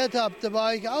bekehrt habe, da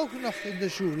war ich auch noch in der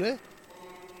Schule.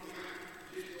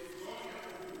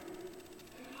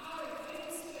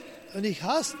 Und ich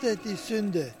hasste die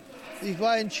Sünde. Ich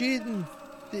war entschieden,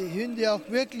 die Sünde auch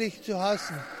wirklich zu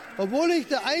hassen, obwohl ich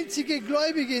der einzige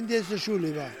Gläubige in dieser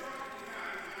Schule war.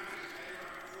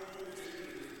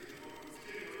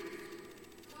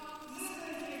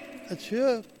 Jetzt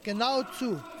hör genau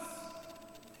zu.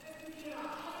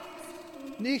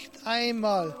 Nicht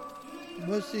einmal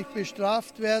muss ich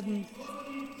bestraft werden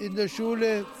in der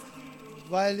Schule,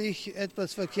 weil ich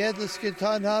etwas Verkehrtes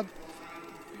getan habe.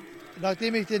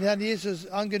 Nachdem ich den Herrn Jesus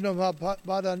angenommen habe,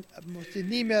 musste ich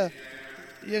nie mehr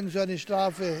irgendeine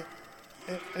Strafe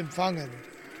empfangen.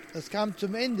 Das kam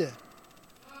zum Ende.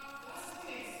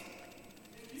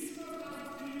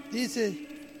 Diese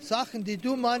Sachen, die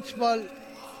du manchmal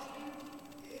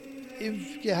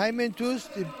im Geheimen tust,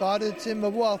 im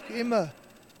Badezimmer, wo auch immer.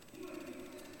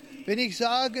 Wenn ich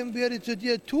sagen würde zu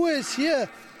dir, tu es hier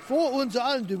vor uns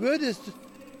allen, du würdest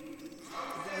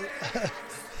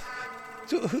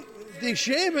dich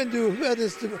schämen, du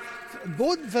würdest im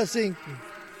Boden versinken.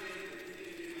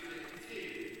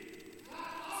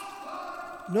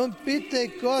 Nun bitte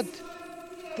Gott,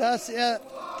 dass er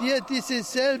dir diese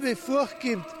selbe Furcht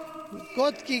gibt,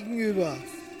 Gott gegenüber.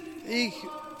 Ich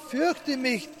fürchte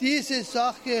mich, diese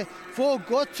Sache vor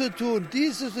Gott zu tun,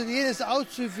 dieses und jenes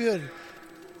auszuführen,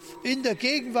 in der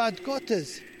Gegenwart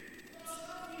Gottes.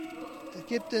 Da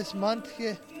gibt es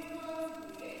manche,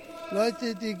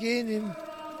 Leute, die gehen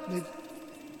mit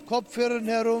Kopfhörern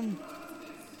herum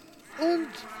und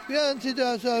während sie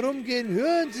da so herumgehen,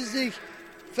 hören sie sich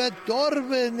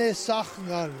verdorbene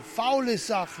Sachen an, faule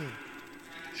Sachen,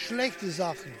 schlechte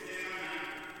Sachen.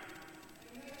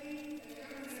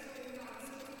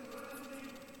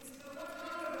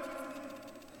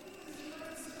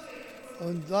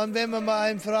 Und dann, wenn man mal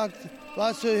einen fragt,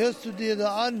 was hörst du dir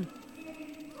da an,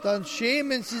 dann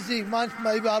schämen sie sich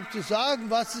manchmal überhaupt zu sagen,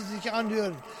 was sie sich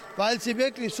anhören, weil sie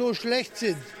wirklich so schlecht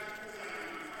sind.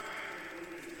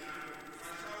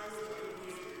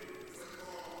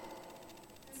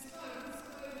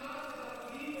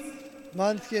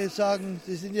 Manche sagen,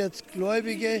 sie sind jetzt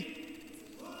Gläubige,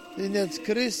 sind jetzt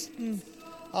Christen,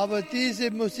 aber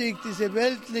diese Musik, diese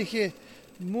weltliche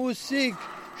Musik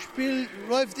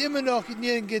läuft immer noch in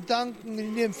ihren Gedanken,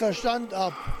 in ihrem Verstand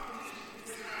ab.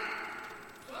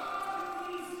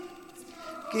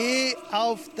 Geh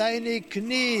auf deine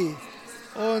Knie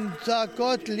und sag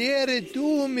Gott, lehre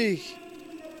du mich,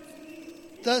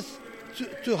 das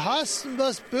zu hassen,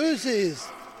 was böse ist.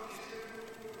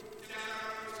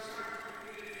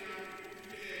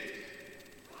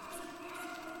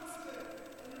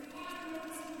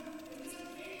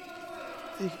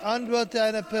 Ich antworte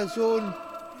einer Person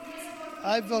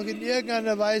einfach in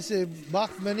irgendeiner Weise,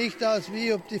 macht mir nicht aus,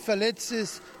 wie, ob die verletzt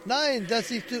ist. Nein,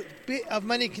 dass ich auf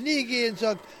meine Knie gehe und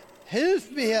sage, hilf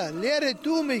mir Herr, lehre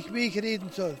du mich, wie ich reden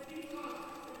soll.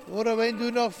 Oder wenn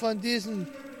du noch von diesem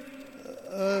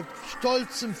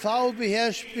stolzen V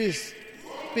beherrscht wirst,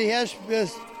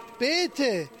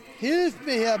 bete, hilf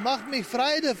mir Herr, mach mich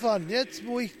frei davon, jetzt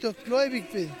wo ich doch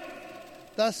gläubig bin.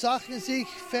 Dass Sachen sich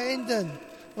verändern.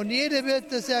 Und jeder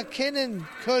wird das erkennen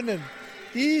können.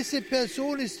 Diese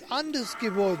Person ist anders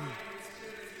geworden.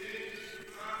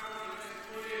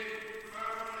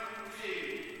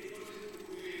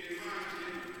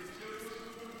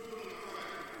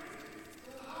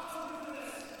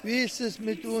 Wie ist es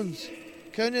mit uns?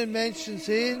 Können Menschen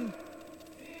sehen,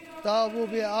 da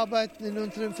wo wir arbeiten, in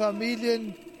unseren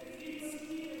Familien,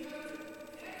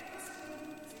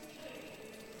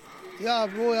 ja,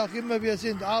 wo auch immer wir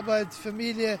sind, Arbeit,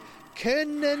 Familie,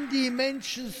 können die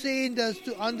Menschen sehen, dass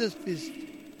du anders bist.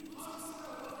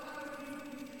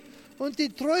 Und die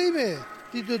Träume,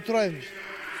 die du träumst,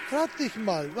 frag dich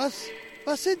mal,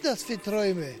 was sind das für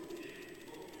Träume?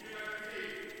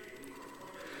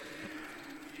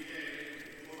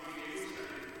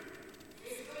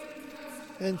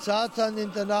 Wenn Satan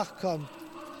in der Nacht kommt,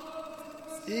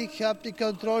 ich habe die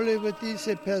Kontrolle über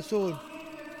diese Person.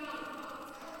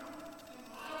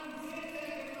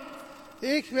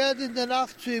 Ich werde in der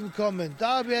Nacht zu ihm kommen,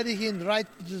 da werde ich ihn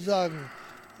reiten zu sagen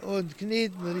und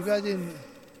kneten und ich werde ihn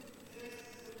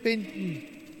binden.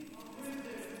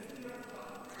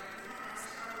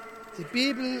 Die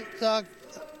Bibel sagt,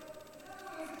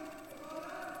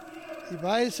 die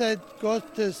Weisheit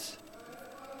Gottes,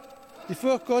 die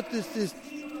Furcht Gottes ist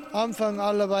Anfang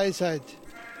aller Weisheit.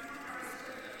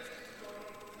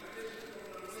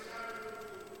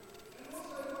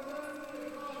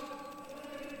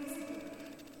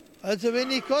 Also wenn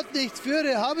ich Gott nicht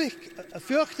fürchte, habe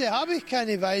ich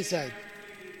keine Weisheit.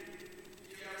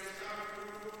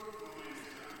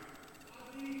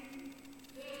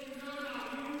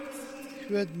 Ich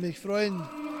würde mich freuen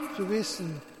zu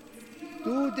wissen,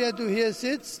 du, der du hier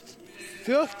sitzt,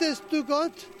 fürchtest du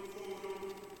Gott?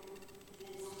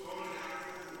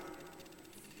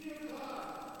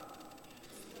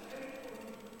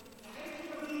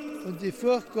 Und die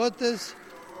Furcht Gottes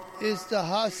ist der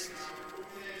Hass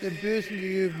dem Bösen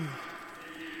gegenüber.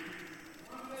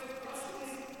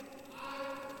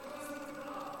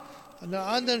 An der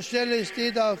anderen Stelle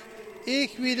steht auch,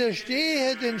 ich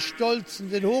widerstehe den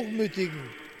Stolzen, den Hochmütigen.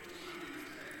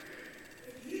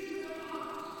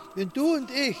 Wenn du und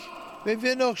ich, wenn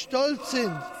wir noch stolz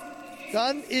sind,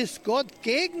 dann ist Gott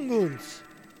gegen uns.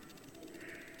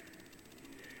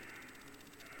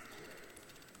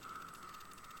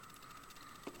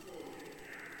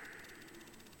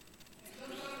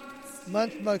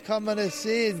 Manchmal kann man es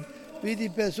sehen, wie die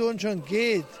Person schon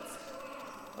geht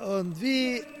und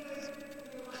wie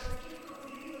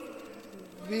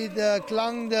der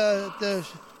Klang der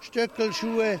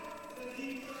Stöckelschuhe,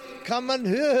 kann man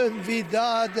hören, wie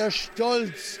da der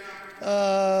Stolz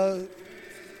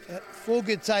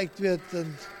vorgezeigt wird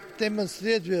und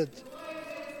demonstriert wird.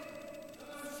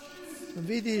 Und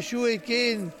wie die Schuhe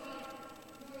gehen.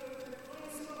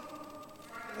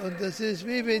 Und das ist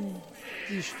wie wenn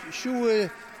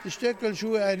die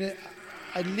Stöckelschuhe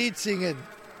ein Lied singen,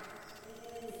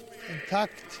 ein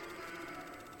Takt.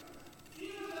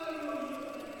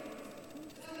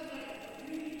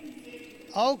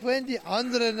 Auch wenn die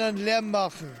anderen einen Lärm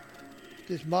machen,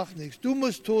 das macht nichts. Du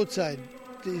musst tot sein,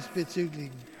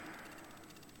 diesbezüglich.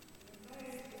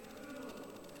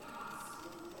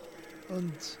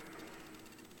 Und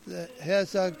der Herr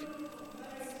sagt,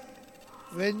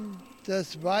 wenn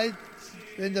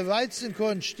der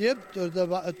Weizenkorn stirbt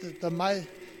oder der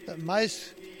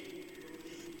Maiskorn,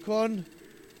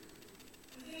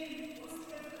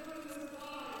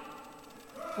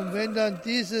 und wenn dann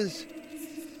dieses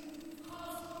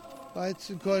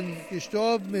Weizenkorn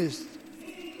gestorben ist,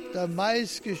 das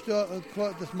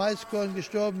Maiskorn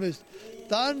gestorben ist,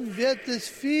 dann wird es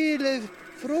viele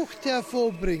Frucht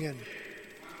hervorbringen.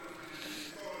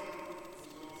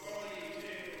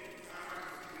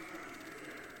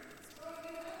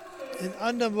 In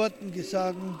anderen Worten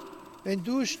gesagt, wenn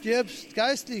du stirbst,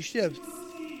 geistlich stirbst,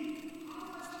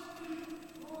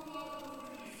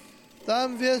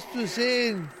 dann wirst du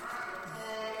sehen,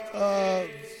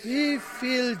 wie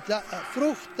viel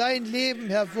Frucht dein Leben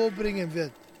hervorbringen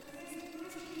wird.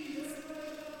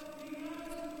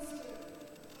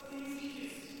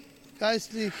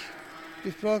 Geistlich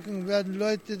gesprochen werden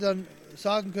Leute dann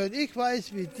sagen können, ich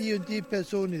weiß, wie die und die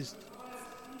Person ist.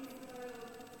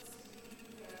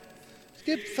 Es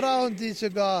gibt Frauen, die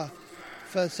sogar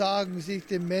versagen, sich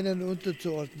den Männern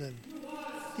unterzuordnen.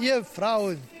 Ihr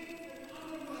Frauen,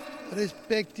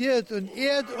 respektiert und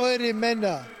ehrt eure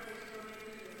Männer.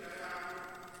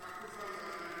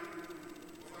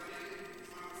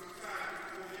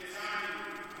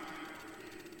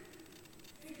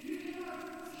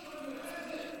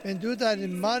 Wenn du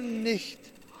deinem Mann nicht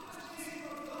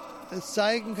es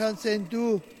zeigen kannst,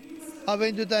 aber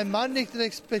wenn du deinen Mann nicht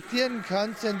respektieren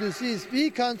kannst, wenn du siehst,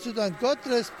 wie kannst du dann Gott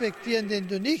respektieren, den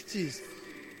du nicht siehst?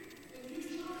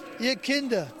 Ihr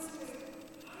Kinder,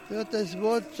 das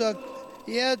Wort sagt,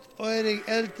 ehrt eure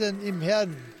Eltern im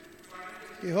Herrn,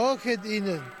 gehorchet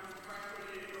ihnen.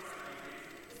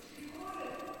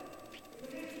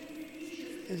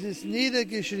 Es ist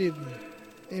niedergeschrieben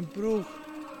im Buch,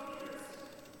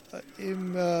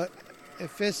 im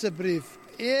Epheserbrief,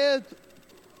 ehrt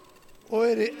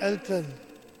eure Eltern.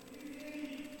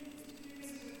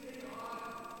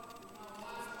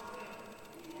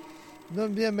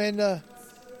 Nun, wir Männer,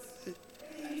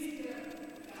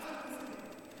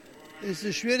 es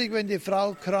ist schwierig, wenn die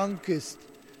Frau krank ist.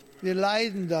 Wir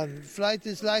leiden dann. Vielleicht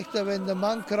ist es leichter, wenn der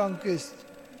Mann krank ist.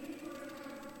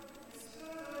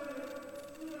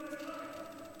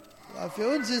 Aber für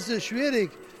uns ist es schwierig,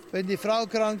 wenn die Frau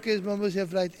krank ist. Man muss ja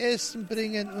vielleicht Essen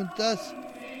bringen und das.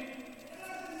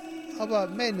 Aber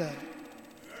Männer,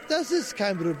 das ist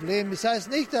kein Problem. Das heißt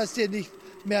nicht, dass ihr nicht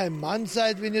mehr ein Mann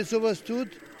seid, wenn ihr sowas tut.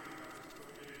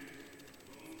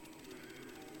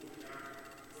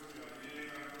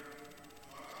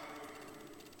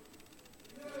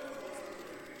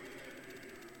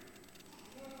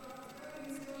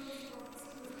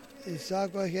 Ich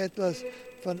sage euch etwas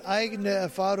von eigener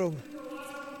Erfahrung.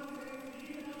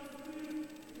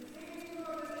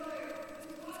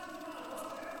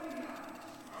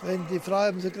 Wenn die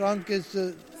Frau so krank ist,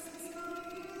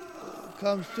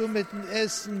 kommst du mit dem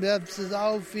Essen, wärmst es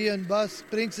auf, wie und was,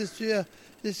 bringst es zu ihr.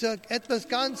 Das ist ja etwas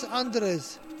ganz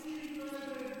anderes.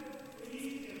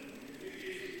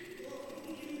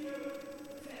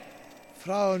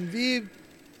 Frauen, wie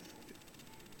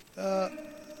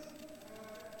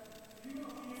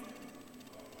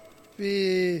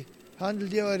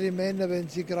handelt ihr eure Männer, wenn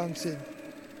sie krank sind?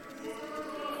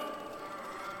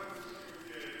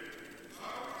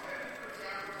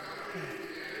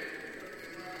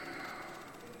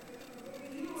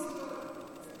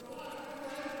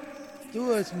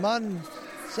 Du als Mann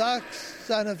sagst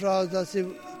seiner Frau, dass sie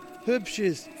hübsch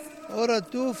ist. Oder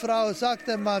du, Frau, sag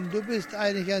dem Mann, du bist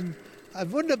eigentlich ein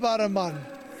wunderbarer Mann.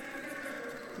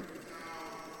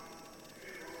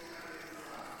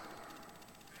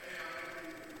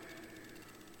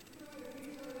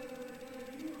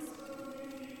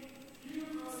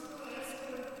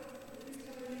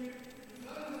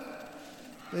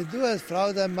 Wenn du als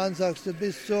Frau deinem Mann sagst, du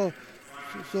bist so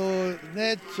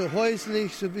nett, so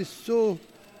häuslich, du bist so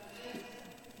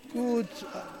gut,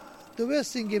 du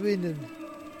wirst ihn gewinnen.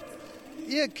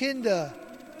 Ihr Kinder,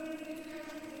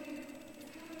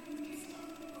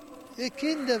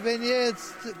 wenn ihr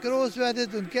jetzt groß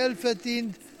werdet und Geld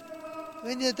verdient,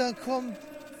 wenn ihr dann kommt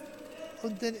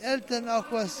und den Eltern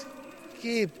auch was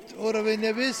gebt, oder wenn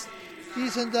ihr wisst,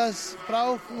 dies und das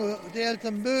brauchen, die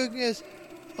Eltern mögen es,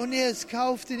 und ihr es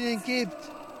kauft und ihnen gebt.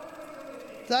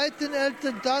 Seid den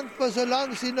Eltern dankbar,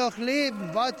 solange sie noch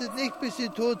leben. Wartet nicht, bis sie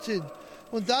tot sind.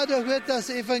 Und dadurch wird das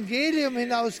Evangelium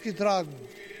hinausgetragen.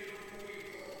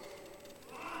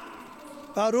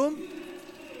 Warum?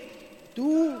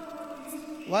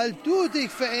 weil du dich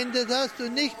verändert hast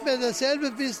und nicht mehr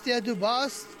derselbe bist, der du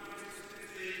warst.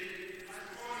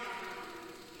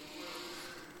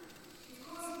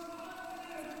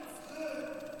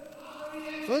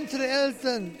 Unsere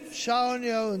Eltern schauen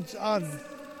ja uns an.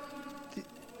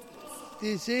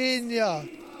 Die sehen ja,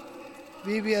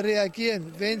 wie wir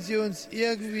reagieren, wenn sie uns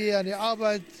irgendwie eine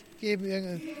Arbeit geben,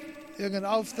 irgendeinen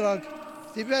Auftrag.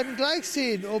 Die werden gleich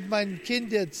sehen, ob mein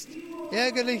Kind jetzt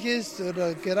ärgerlich ist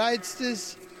oder gereizt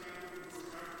ist.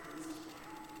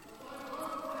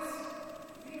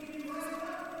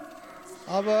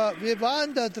 Aber wir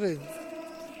waren da drin.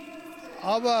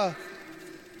 Aber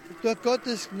durch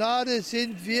Gottes Gnade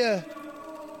sind wir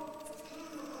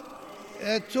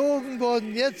erzogen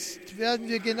worden. Jetzt werden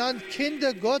wir genannt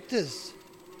Kinder Gottes.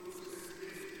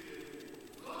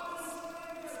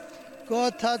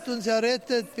 Gott hat uns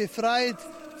errettet, befreit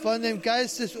von dem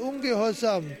Geist des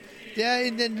Ungehorsams, der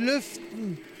in den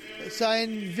Lüften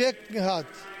sein Wirken hat.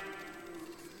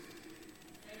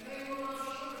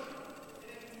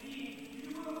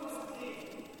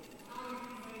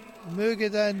 Möge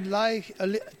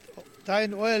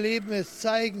euer Leben es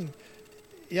zeigen,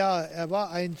 ja, er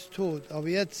war einst tot, aber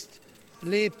jetzt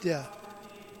lebt er.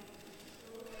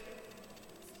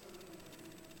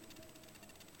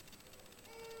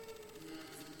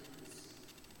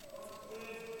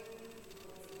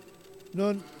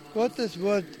 Nun, Gottes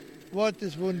Wort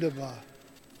ist wunderbar.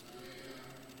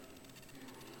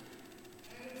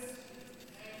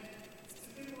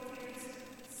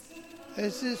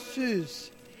 Es ist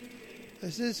süß.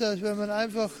 Es ist, als wenn man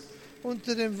einfach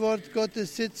unter dem Wort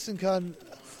Gottes sitzen kann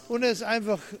und es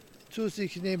einfach zu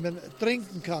sich nehmen,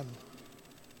 trinken kann.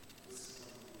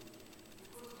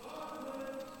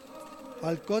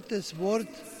 Weil Gottes Wort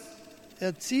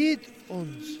erzieht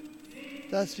uns,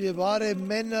 dass wir wahre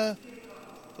Männer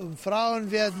und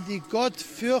Frauen werden, die Gott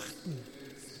fürchten.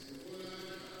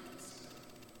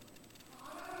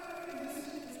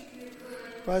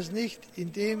 Ich weiß nicht,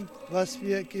 in dem, was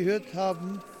wir gehört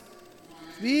haben,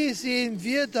 wie sehen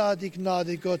wir da die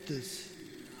Gnade Gottes?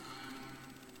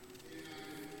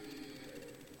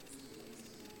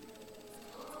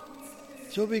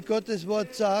 So wie Gottes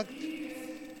Wort sagt,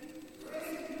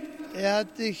 er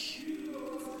hat dich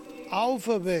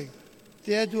auferweckt,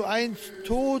 der du einst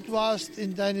tot warst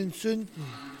in deinen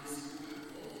Sünden.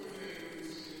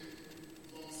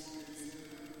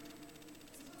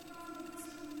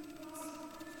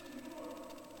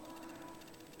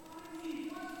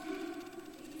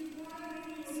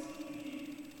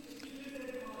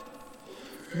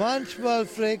 Manchmal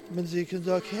fragt man sich und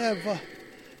sagt, Herr,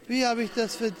 wie habe ich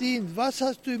das verdient? Was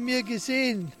hast du in mir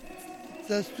gesehen,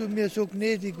 dass du mir so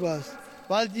gnädig warst?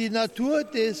 Weil die Natur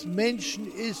des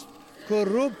Menschen ist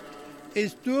korrupt,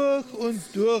 ist durch und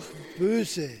durch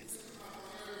böse.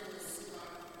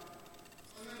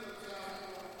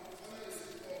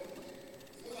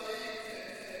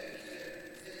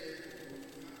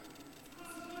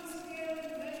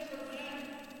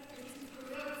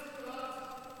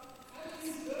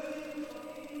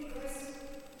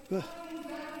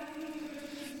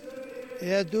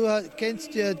 Ja, du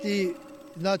kennst ja die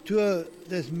Natur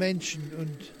des Menschen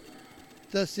und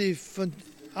dass sie von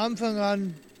Anfang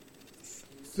an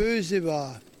böse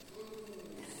war,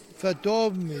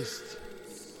 verdorben ist.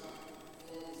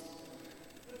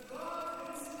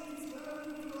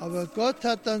 Aber Gott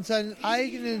hat dann seinen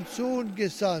eigenen Sohn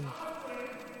gesandt,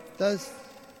 dass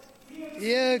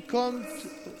er kommt,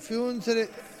 für unsere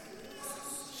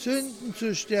Sünden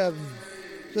zu sterben,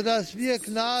 sodass wir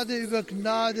Gnade über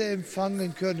Gnade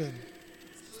empfangen können.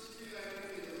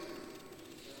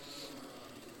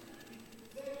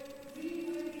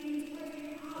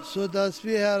 Sodass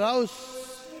wir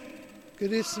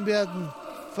herausgerissen werden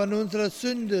von unserer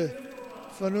Sünde,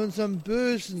 von unserem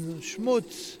bösen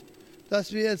Schmutz,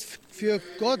 dass wir jetzt für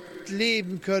Gott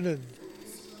leben können.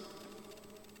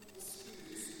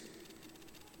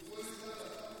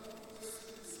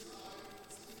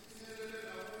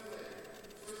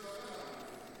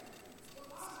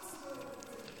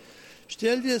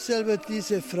 Stell dir selber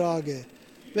diese Frage: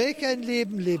 Welch ein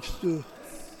Leben lebst du?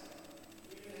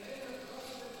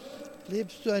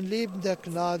 Lebst du ein Leben der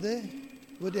Gnade,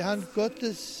 wo die Hand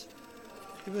Gottes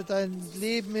über dein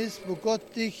Leben ist, wo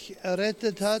Gott dich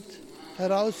errettet hat,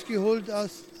 herausgeholt hat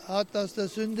aus der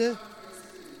Sünde?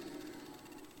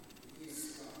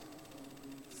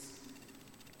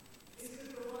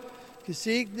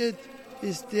 Gesegnet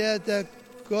ist der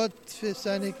Gott für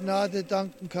seine Gnade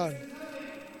danken kann.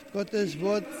 Gottes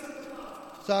Wort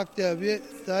sagt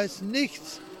da ist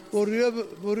nichts,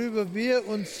 worüber wir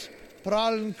uns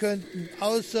prahlen könnten,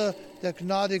 außer der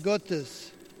Gnade Gottes.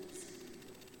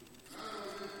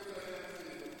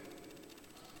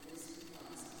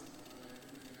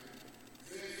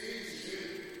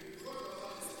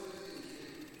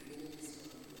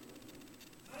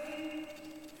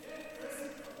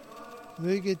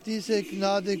 Möge diese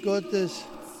Gnade Gottes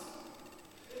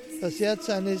das Herz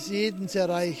eines jeden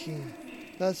erreichen,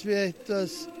 dass wir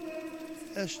etwas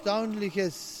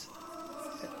Erstaunliches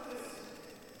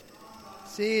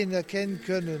sehen, erkennen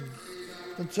können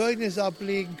und Zeugnis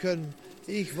ablegen können.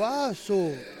 Ich war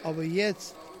so, aber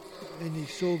jetzt bin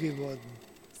ich so geworden.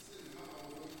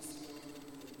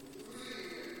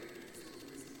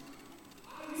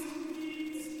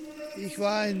 Ich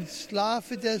war ein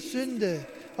Sklave der Sünde,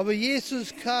 aber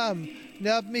Jesus kam und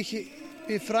er hat mich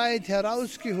befreit,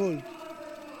 herausgeholt.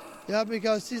 Er hat mich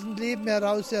aus diesem Leben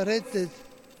heraus errettet.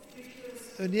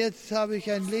 Und jetzt habe ich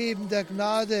ein Leben der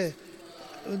Gnade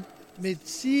und mit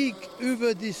Sieg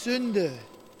über die Sünde.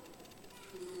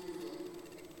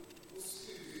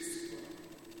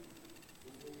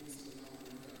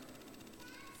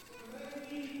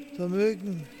 So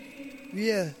mögen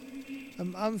wir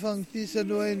am Anfang dieser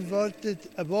neuen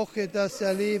Woche das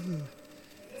erleben.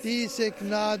 Diese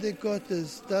Gnade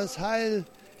Gottes, das Heil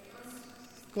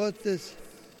Gottes,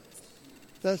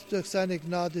 das durch seine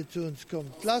Gnade zu uns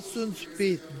kommt. Lasst uns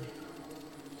beten.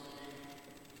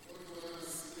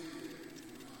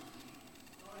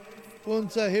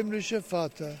 Unser himmlischer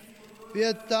Vater,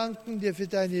 wir danken dir für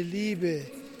deine Liebe,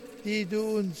 die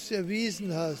du uns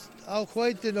erwiesen hast, auch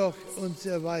heute noch uns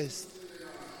erweist.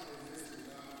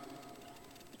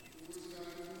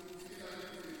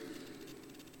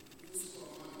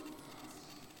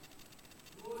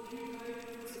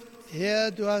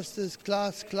 Herr, du hast es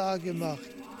glasklar gemacht.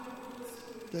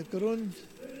 Der Grund,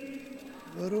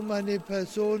 warum eine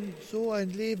Person so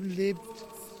ein Leben lebt,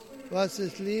 was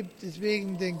es lebt, ist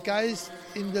wegen dem Geist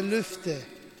in der Lüfte,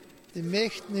 den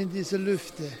Mächten in dieser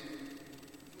Lüfte.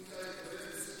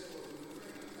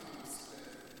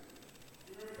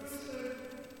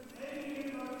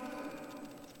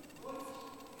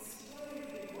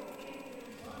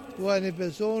 Wo eine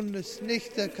Person es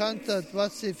nicht erkannt hat,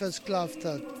 was sie versklavt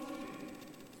hat.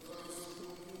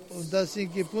 Und dass sie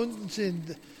gebunden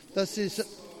sind, dass sie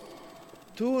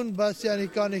tun, was sie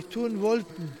eigentlich gar nicht tun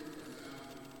wollten.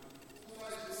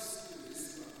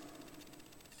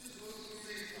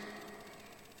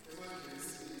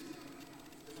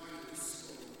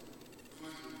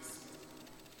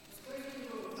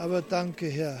 Aber danke,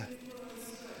 Herr,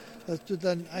 dass du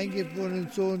deinen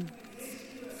eingeborenen Sohn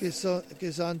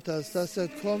gesandt hast, dass er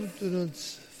kommt und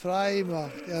uns frei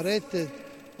macht, er rettet,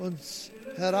 uns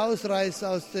herausreißt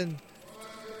aus dem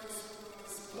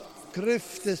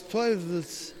Griff des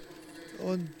Teufels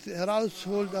und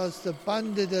herausholt aus der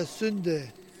Bande der Sünde,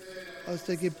 aus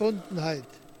der Gebundenheit.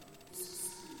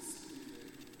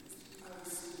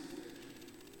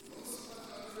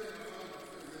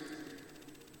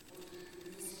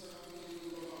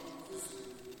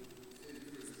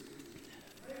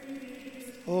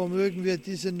 Oh, mögen wir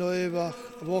diese neue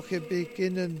Woche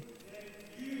beginnen,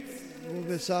 wo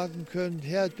wir sagen können,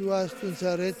 Herr, du hast uns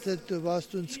errettet, du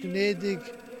warst uns gnädig,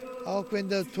 auch wenn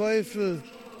der Teufel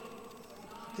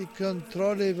die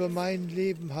Kontrolle über mein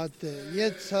Leben hatte.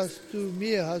 Jetzt hast du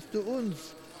uns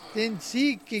den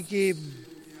Sieg gegeben.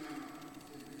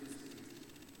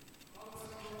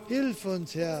 Hilf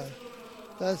uns, Herr,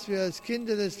 dass wir als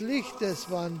Kinder des Lichtes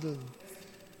wandeln,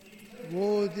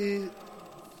 wo die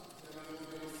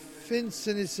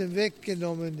Finsternis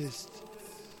weggenommen ist.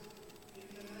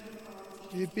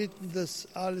 Wir bitten das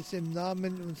alles im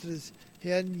Namen unseres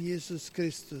Herrn Jesus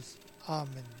Christus.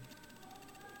 Amen.